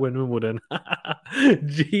Novak win Wimbledon.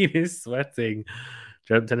 Gene is sweating.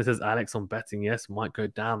 Jerome Tennis says, Alex on betting, yes, might go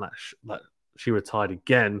down. That she retired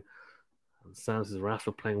again. And Sam says,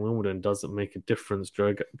 Rafa playing Wimbledon doesn't make a difference.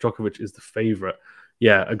 Djokovic is the favourite.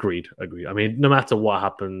 Yeah, agreed. I mean, no matter what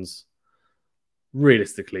happens,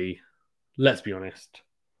 realistically, let's be honest,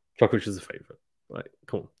 Djokovic is the favourite. Right?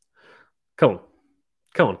 Come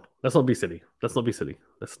on. Let's not be silly. Let's not be silly.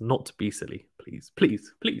 Please.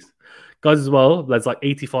 Guys, as well, there's like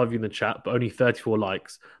 85 of you in the chat, but only 34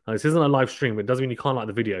 likes. Now, this isn't a live stream, but it doesn't mean you can't like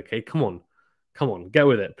the video, okay? Come on. Get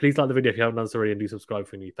with it. Please like the video if you haven't done so already and do subscribe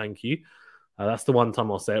for me. Thank you. That's the one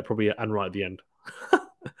time I'll say it, probably, and right at the end.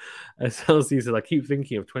 SLC says, I keep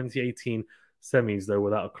thinking of 2018 semis, though,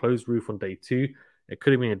 without a closed roof on day 2. It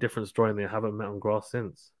could have been a different story and they haven't met on grass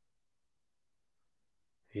since.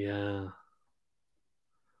 Yeah.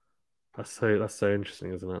 That's so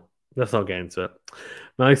interesting, isn't it? Let's not get into it.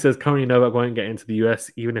 Now he says currently Novak won't get into the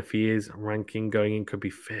US, even if he is ranking going in could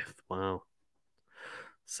be 5th. Wow.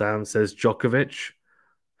 Sam says Djokovic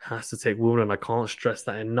has to take Wimbledon. I can't stress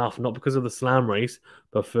that enough, not because of the slam race,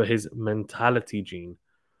 but for his mentality gene.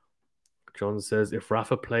 John says if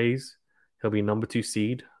Rafa plays, he'll be number 2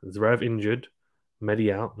 seed. Zverev injured,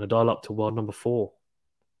 Medi out, Nadal up to world number 4.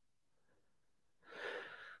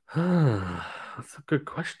 That's a good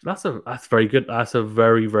question. That's very good. That's a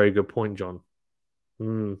very, very good point, John.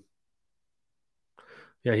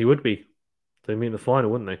 Yeah, he would be. They'd meet in the final,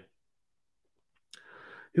 wouldn't they?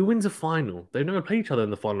 Who wins a final? They've never played each other in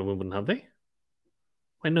the final of Wimbledon, have they?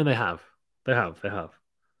 Wait, no, they have. They have.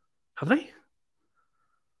 Have they?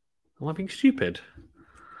 Am I being stupid?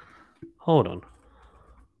 Hold on.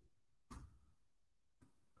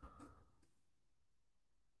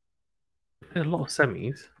 There's a lot of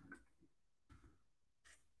semis.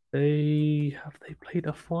 They played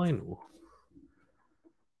a final?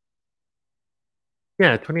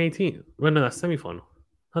 Yeah, 2018. Well, no, that's semi-final.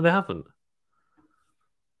 No, they haven't.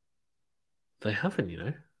 They haven't,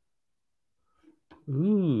 you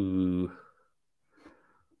know.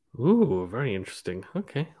 Ooh, very interesting.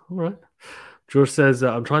 Okay, all right. George says,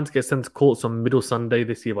 I'm trying to get sent to courts on middle Sunday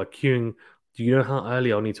this year by queuing. Do you know how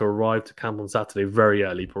early I'll need to arrive to camp on Saturday? Very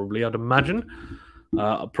early, probably, I'd imagine.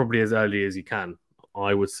 Probably as early as you can,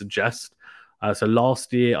 I would suggest. So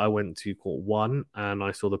last year I went to court 1 and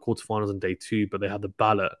I saw the quarterfinals on day 2, but they had the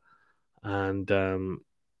ballot. And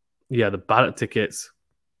the ballot tickets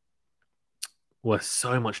were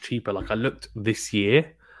so much cheaper. Like I looked this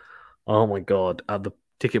year, oh my God, at the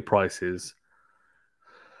ticket prices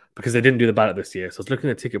because they didn't do the ballot this year. So I was looking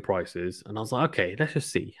at ticket prices and I was like, okay, let's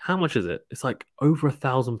just see. How much is it? It's like over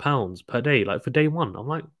 £1,000 per day, like for day 1. I'm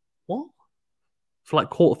like, what? For like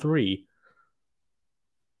court 3.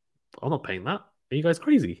 I'm not paying that. Are you guys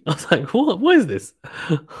crazy? I was like, what is this?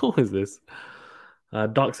 What is this?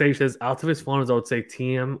 Dark Sage says, out of his finals, I would say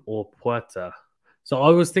TM or Puerta. So I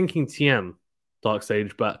was thinking TM, Dark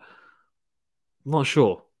Sage, but I'm not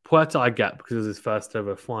sure. Puerta I get because it was his first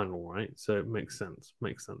ever final, right? So it makes sense.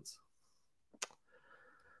 Makes sense.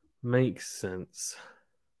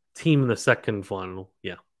 Team in the second final,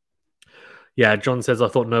 yeah. Yeah, John says, I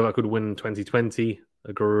thought Novak would win in 2020.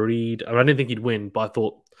 Agreed. I didn't think he'd win, but I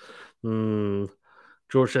thought,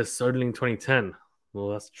 George says, Soderling 2010. Well,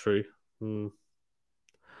 that's true. Vanish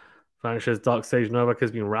says, Dark Sage Novak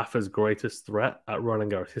has been Rafa's greatest threat at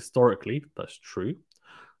Roland Garros. Historically, that's true.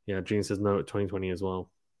 Yeah, Gene says no at 2020 as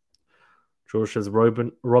well. George says,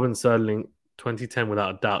 Robin Soderling 2010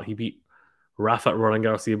 without a doubt. He beat Rafa at Roland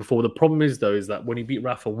Garros the year before. The problem is, though, is that when he beat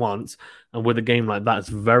Rafa once and with a game like that, it's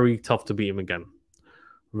very tough to beat him again.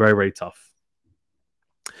 Very, very tough.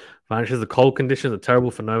 Vanish says the cold conditions are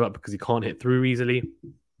terrible for Novak because he can't hit through easily.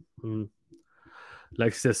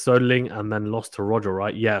 Lexi says Soderling and then lost to Roger,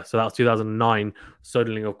 right? Yeah, so that was 2009.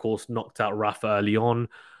 Soderling, of course, knocked out Rafa early on,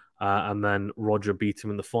 and then Roger beat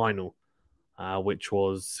him in the final, which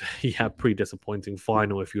was, pretty disappointing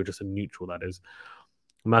final if you're just a neutral, that is.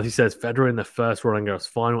 Matthew says Federer in the first Roland Garros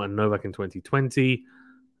final and Novak in 2020.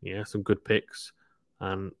 Yeah, some good picks.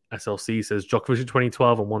 And SLC says Djokovic in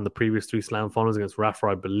 2012 and won the previous 3 Slam finals against Rafa,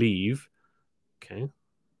 I believe. Okay.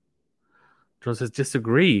 John says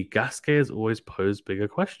disagree. Gasquet has always posed bigger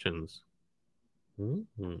questions.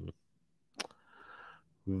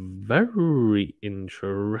 Very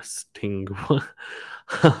interesting.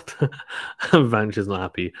 Vanch is not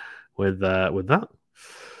happy with that.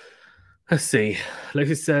 Let's see.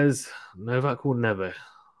 Lexi says Novak will never.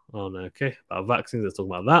 Oh no, okay. About vaccines, let's talk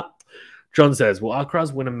about that. John says, will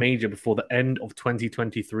Alcaraz win a major before the end of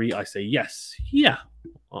 2023? I say yes. Yeah,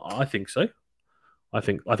 I think so. I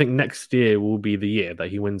think next year will be the year that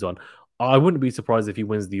he wins on. I wouldn't be surprised if he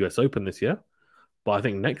wins the US Open this year, but I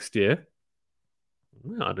think next year,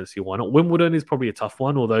 I don't see why not. Wimbledon is probably a tough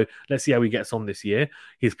one, although let's see how he gets on this year.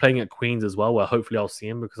 He's playing at Queen's as well, where hopefully I'll see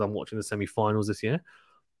him because I'm watching the semi-finals this year.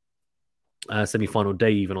 Semi-final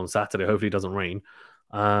day even on Saturday. Hopefully it doesn't rain.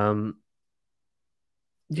 Let's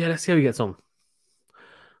see how he gets on.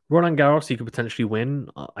 Roland Garros, he could potentially win,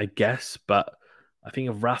 I guess, but I think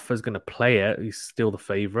if Rafa's going to play it, he's still the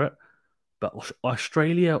favourite. But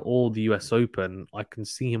Australia or the US Open, I can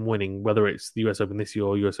see him winning, whether it's the US Open this year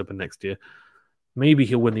or US Open next year. Maybe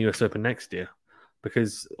he'll win the US Open next year.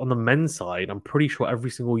 Because on the men's side, I'm pretty sure every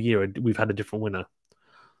single year we've had a different winner.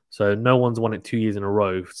 So no one's won it 2 years in a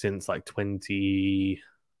row since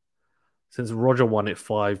since Roger won it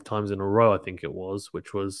 5 times in a row, I think it was,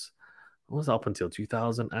 which was up until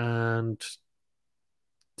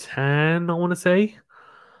 2010, I want to say.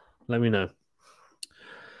 Let me know.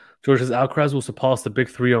 George says Alcaraz will surpass the big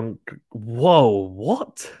 3 on. Whoa,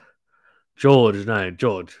 what? George.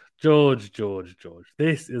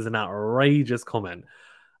 This is an outrageous comment.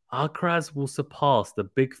 Alcaraz will surpass the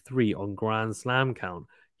big 3 on Grand Slam count.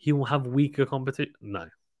 He will have weaker competition. No.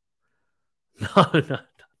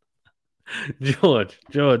 George,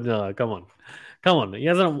 no, come on. He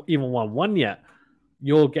hasn't even won one yet.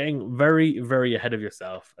 You're getting very, very ahead of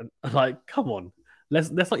yourself. And come on. Let's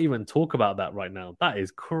not even talk about that right now. That is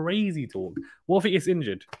crazy talk. What if he gets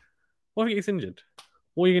injured? What are you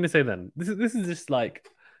going to say then? This is just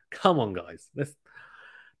come on, guys.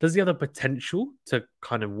 Does he have the potential to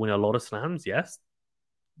kind of win a lot of slams? Yes.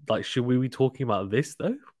 Should we be talking about this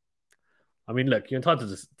though? I mean, look, you're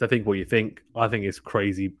entitled to think what you think. I think it's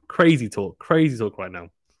crazy talk right now.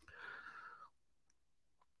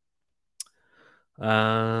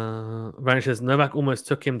 Vanish says Novak almost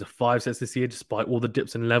took him to 5 sets this year despite all the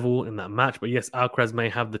dips in level in that match. But yes, Alcaraz may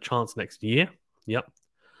have the chance next year. Yep.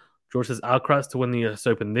 George says Alcaraz to win the US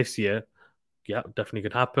Open this year. Yeah, definitely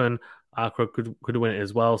could happen. Alcaraz could win it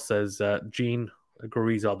as well, says Gene.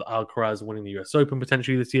 Agrees on the Alcaraz winning the US Open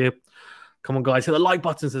potentially this year. Come on, guys, hit the like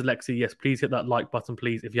button, says Lexi. Yes, please hit that like button,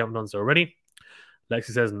 please, if you haven't done so already.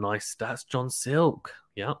 Lexi says, nice stats, John Silk.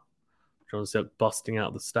 Yeah, John Silk busting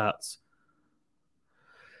out the stats.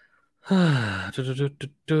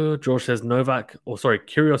 George says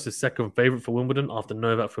Kyrgios is second favorite for Wimbledon after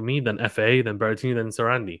Novak for me, then FA, then Berrettini, then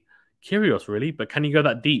Sarandi. Kyrgios, really? But can he go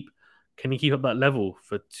that deep? Can he keep up that level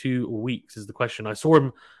for 2 weeks is the question. I saw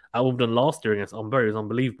him at Wimbledon last year against Umberto. It was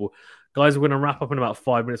unbelievable. Guys, we're going to wrap up in about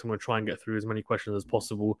 5 minutes. I'm going to try and get through as many questions as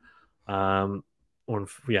possible.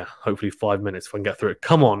 Hopefully 5 minutes if I can get through it.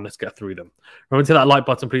 Come on, let's get through them. Remember to hit that like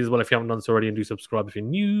button, please, as well, if you haven't done so already, and do subscribe if you're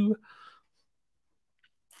new.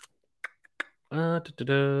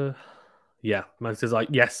 Yeah, Max is like,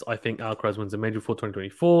 yes, I think Alcaraz wins a major for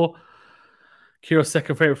 2024. Kyrgios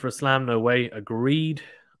second favorite for a slam, no way. Agreed.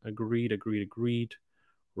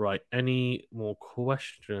 Right, any more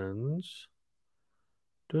questions?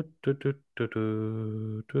 Oh,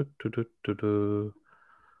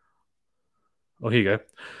 here you go.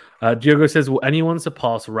 Diogo says, will anyone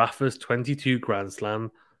surpass Rafa's 22 Grand Slam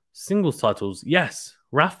singles titles? Yes,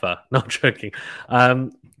 Rafa. No, I'm joking.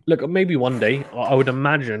 Look, maybe one day, I would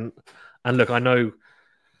imagine. And look, I know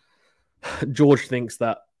George thinks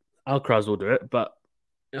that Alcaraz will do it, but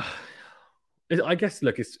I guess,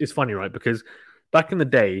 look, it's funny, right? Because back in the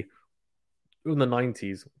day, in the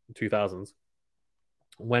 90s, 2000s,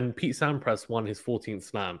 when Pete Sampras won his 14th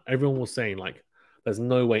slam, everyone was saying, like, there's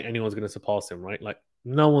no way anyone's going to surpass him, right? Like,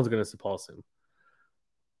 no one's going to surpass him.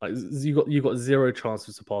 Like, you got zero chance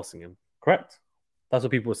of surpassing him. Correct? That's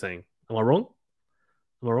what people were saying. Am I wrong?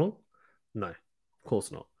 Am I wrong? No, of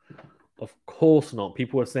course not. Of course not.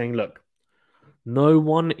 People were saying, look, no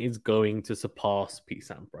one is going to surpass Pete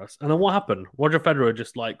Sampras. And then what happened? Roger Federer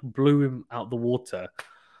just like blew him out the water.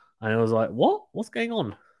 And I was like, what? What's going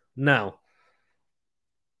on? Now,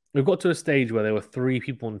 we've got to a stage where there were 3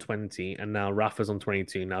 people on 20, and now Rafa's on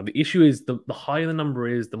 22. Now, the issue is the higher the number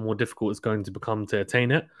is, the more difficult it's going to become to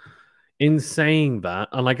attain it. In saying that,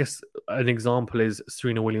 and I guess an example is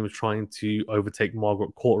Serena Williams trying to overtake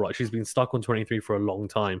Margaret Court, right? She's been stuck on 23 for a long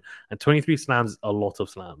time, and 23 slams is a lot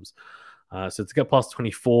of slams. So to get past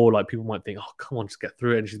 24, like people might think, oh, come on, just get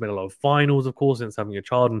through it. And she's made a lot of finals, of course, since having a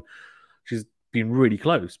child, and she's been really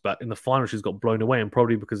close. But in the final, she's got blown away, and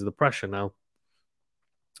probably because of the pressure. Now,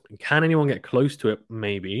 can anyone get close to it?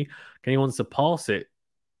 Maybe. Can anyone surpass it?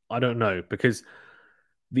 I don't know, because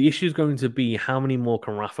the issue is going to be how many more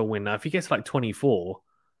can Rafa win. Now, if he gets like 24,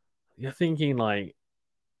 you're thinking like,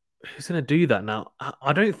 who's going to do that? Now,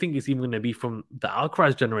 I don't think it's even going to be from the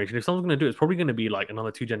Alcaraz generation. If someone's going to do it, it's probably going to be like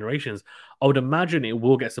another 2 generations. I would imagine it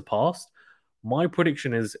will get surpassed. My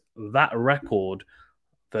prediction is that record,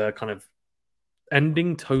 the kind of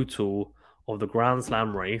ending total of the Grand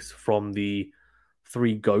Slam race from the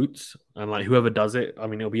 3 GOATs, and like whoever does it, I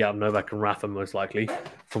mean, it'll be out of Novak and Rafa most likely,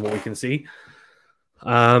 from what we can see.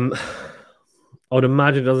 I would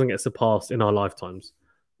imagine it doesn't get surpassed in our lifetimes.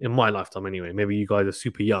 In my lifetime, anyway. Maybe you guys are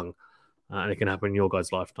super young, and it can happen in your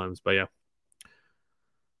guys' lifetimes. But yeah.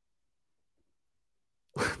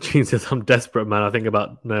 Gene says, I'm desperate, man. I think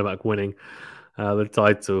about Novak winning the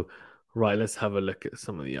title. Right, let's have a look at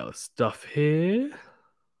some of the other stuff here.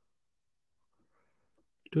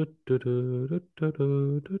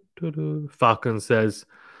 Falcon says,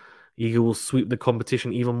 Eagle will sweep the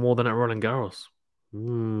competition even more than at Roland Garros.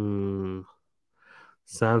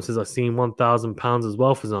 Sam says, I've seen £1,000 as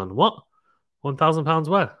well for Zan. What? £1,000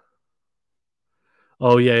 where?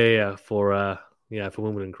 Oh, yeah. For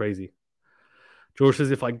Wimbledon. Crazy. George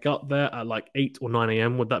says, if I got there at like 8 or 9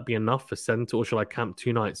 a.m., would that be enough for centre, or should I camp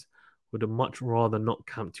 2 nights? Would I much rather not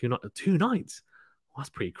camp 2 nights? 2 nights? Well, that's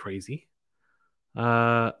pretty crazy.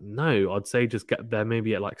 No, I'd say just get there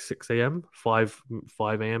maybe at like 6 a.m., 5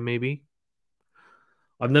 a.m. maybe.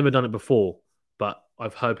 I've never done it before, but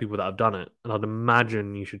I've heard people that have done it, and I'd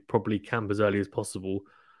imagine you should probably camp as early as possible.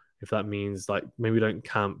 If that means like maybe don't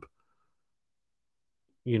camp,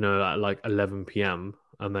 at like 11 p.m.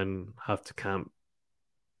 and then have to camp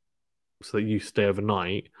so that you stay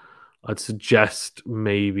overnight. I'd suggest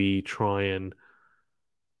maybe try and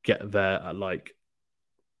get there at like,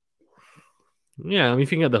 yeah, I mean,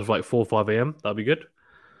 if you can get there at like 4 or 5 a.m., that'd be good.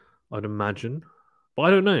 I'd imagine. But I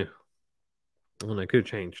don't know. It could have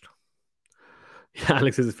changed. Yeah,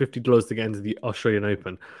 Alex says it's $50 to get into the Australian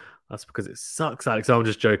Open. That's because it sucks, Alex. I'm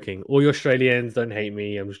just joking. All you Australians, don't hate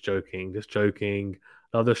me. I'm just joking.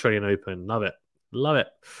 Love the Australian Open. Love it.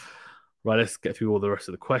 Right, let's get through all the rest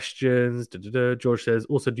of the questions. George says,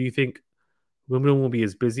 also, do you think Wimbledon will be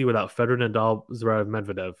as busy without Federer, Nadal, Zverev,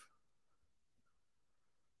 Medvedev?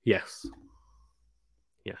 Yes.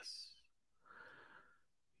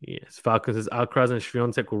 Falcon says, Alcaraz and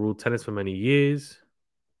Swiatek will rule tennis for many years.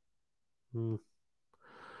 Vanch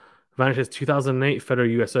says 2008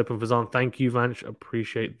 Federer US Open for Zan. Thank you, Vanch.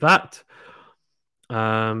 Appreciate that.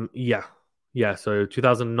 Yeah. So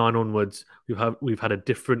 2009 onwards, we've had a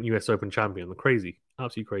different US Open champion. Crazy,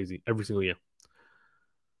 absolutely crazy, every single year.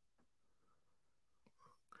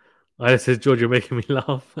 It says George, you're making me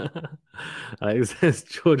laugh. It says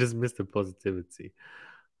George is Mr. Positivity.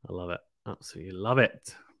 I love it. Absolutely love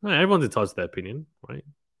it. Everyone's entitled to their opinion, right?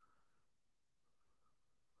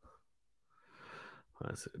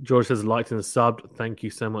 George says liked and subbed. Thank you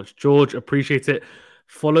so much, George. Appreciate it.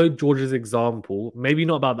 follow George's example. Maybe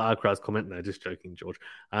not about the Alcaraz comment. No, just joking, George.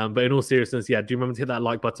 But in all seriousness, yeah, do remember to hit that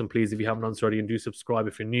like button, please, if you haven't done so already, and do subscribe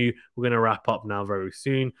if you're new. We're going to wrap up now very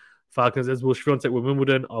soon. Falcons says, will Swiatek win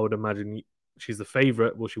Wimbledon? I would imagine she's the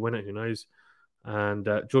favourite. Will she win it? Who knows? And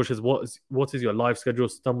George says, what is your live schedule?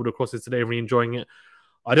 Stumbled across it today, really enjoying it.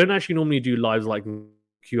 I don't actually normally do lives like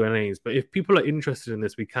Q&As, but if people are interested in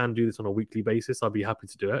this, we can do this on a weekly basis. I'll be happy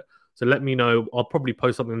to do it. So let me know. I'll probably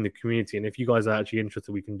post something in the community, and if you guys are actually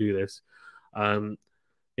interested, we can do this. In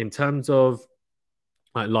terms of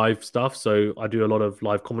like live stuff, so I do a lot of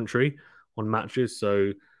live commentary on matches.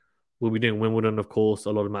 So we'll be doing Wimbledon, of course,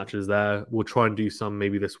 a lot of matches there. We'll try and do some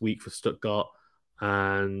maybe this week for Stuttgart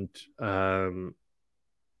and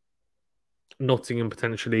Nottingham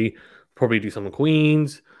potentially. Probably do some of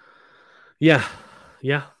Queens. Yeah,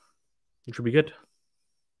 it should be good.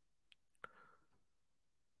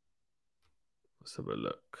 Let's have a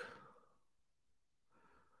look.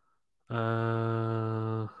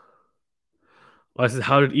 I said,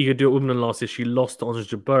 how did Iga do at Wimbledon last year? She lost to Ons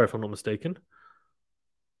Jabeur, if I'm not mistaken.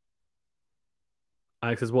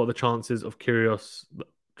 Alex says, what are the chances Kyrgios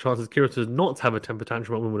does not have a temper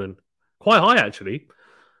tantrum at Wimbledon? Quite high, actually.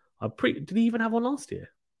 Did he even have one last year?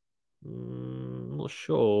 Not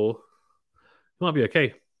sure. He might be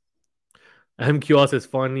okay. MQR says,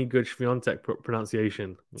 finally good Swiatek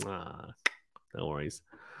pronunciation. No worries.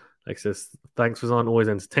 Alex says, thanks, Fazan. Always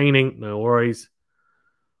entertaining. No worries.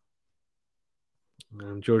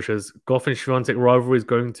 And George says, Goff and Swiatek rivalry is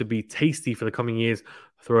going to be tasty for the coming years.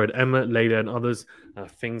 Throw at Emma, Leila, and others.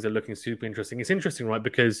 Things are looking super interesting. It's interesting, right?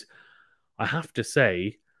 Because I have to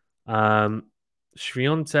say,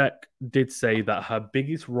 Swiatek did say that her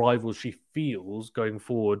biggest rivals she feels going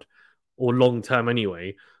forward, or long term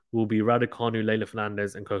anyway, will be Raducanu, Leila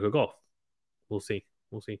Fernandez, and Coco Gauff. We'll see.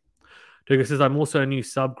 Diogo says, I'm also a new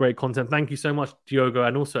sub. Great content. Thank you so much, Diogo,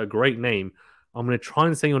 and also a great name. I'm going to try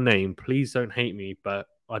and say your name. Please don't hate me, but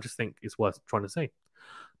I just think it's worth trying to say.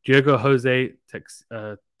 Diogo Jose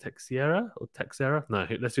Teixeira or Teixeira? No,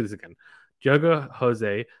 let's do this again. Diogo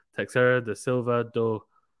Jose Teixeira de Silva do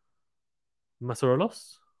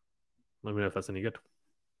Masarolos? Let me know if that's any good.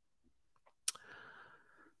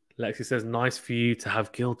 Lexi says, nice for you to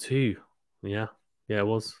have Gil too. Yeah, it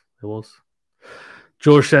was.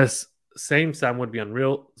 George says, same Sam would be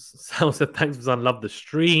unreal. Sal said, thanks for son, love the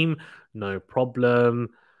stream. No problem.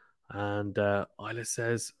 And Isla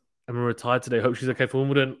says, Emma retired today. Hope she's okay for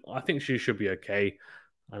Wimbledon. I think she should be okay.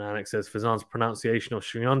 And Alex says, Fazan's pronunciation of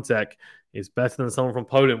Swiatek is better than someone from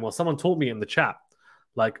Poland. Well, someone taught me in the chat.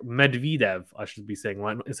 Like Medvedev, I should be saying,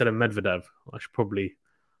 right? Instead of Medvedev. I should probably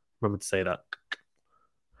remember to say that.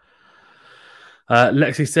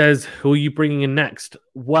 Lexi says, who are you bringing in next?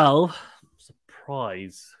 Well,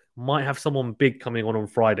 surprise. Might have someone big coming on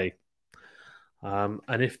Friday.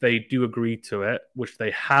 And if they do agree to it, which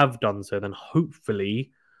they have done so, then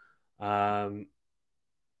hopefully it'll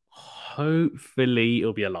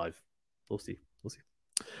be alive. We'll see.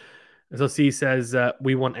 SLC says,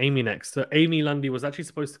 we want Amy next. So Amy Lundy was actually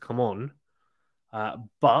supposed to come on,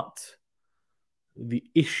 but the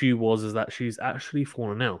issue is that she's actually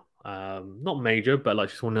fallen ill. Not major, but like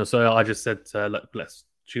she's fallen ill. So I just said, look,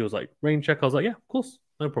 she was like, rain check. I was like, yeah, of course.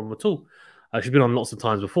 No problem at all. She's been on lots of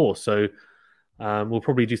times before. So we'll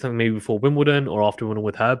probably do something maybe before Wimbledon or after Wimbledon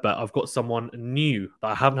with her. But I've got someone new that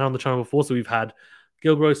I haven't had on the channel before. So we've had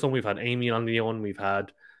Gil Gross on, we've had Amy Lundy on, we've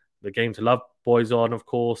had the Game to Love boys on, of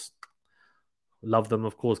course. Love them,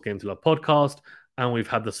 of course, Game to Love podcast. And we've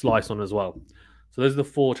had the Slice on as well. So those are the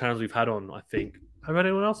 4 channels we've had on, I think. Have we had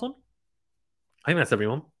anyone else on? I think that's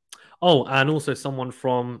everyone. Oh, and also someone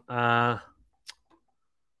from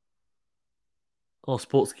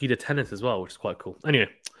Sports Key to Tennis as well, which is quite cool. Anyway.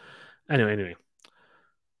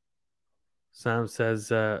 Sam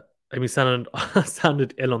says, Amy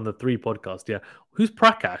sounded ill on the 3 podcast. Yeah. Who's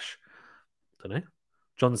Prakash? Don't know.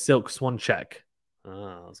 John Silk, Swan Check.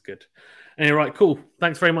 That's good. Anyway, right, cool.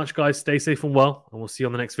 Thanks very much, guys. Stay safe and well, and we'll see you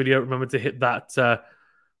on the next video. Remember to hit that.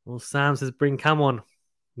 Sam says, bring Cam on.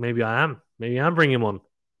 Maybe I am. Maybe I'm bringing him on.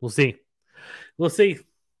 We'll see. Won't say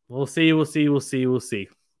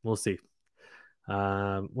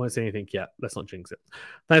anything yet. Let's not jinx it.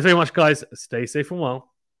 Thanks very much, guys. Stay safe and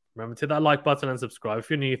well. Remember to hit that like button and subscribe if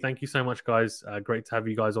you're new. Thank you so much, guys. Great to have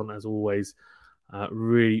you guys on as always.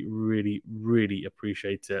 Really, really, really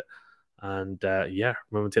appreciate it. And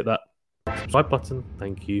remember to hit that subscribe button.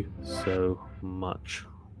 Thank you so much.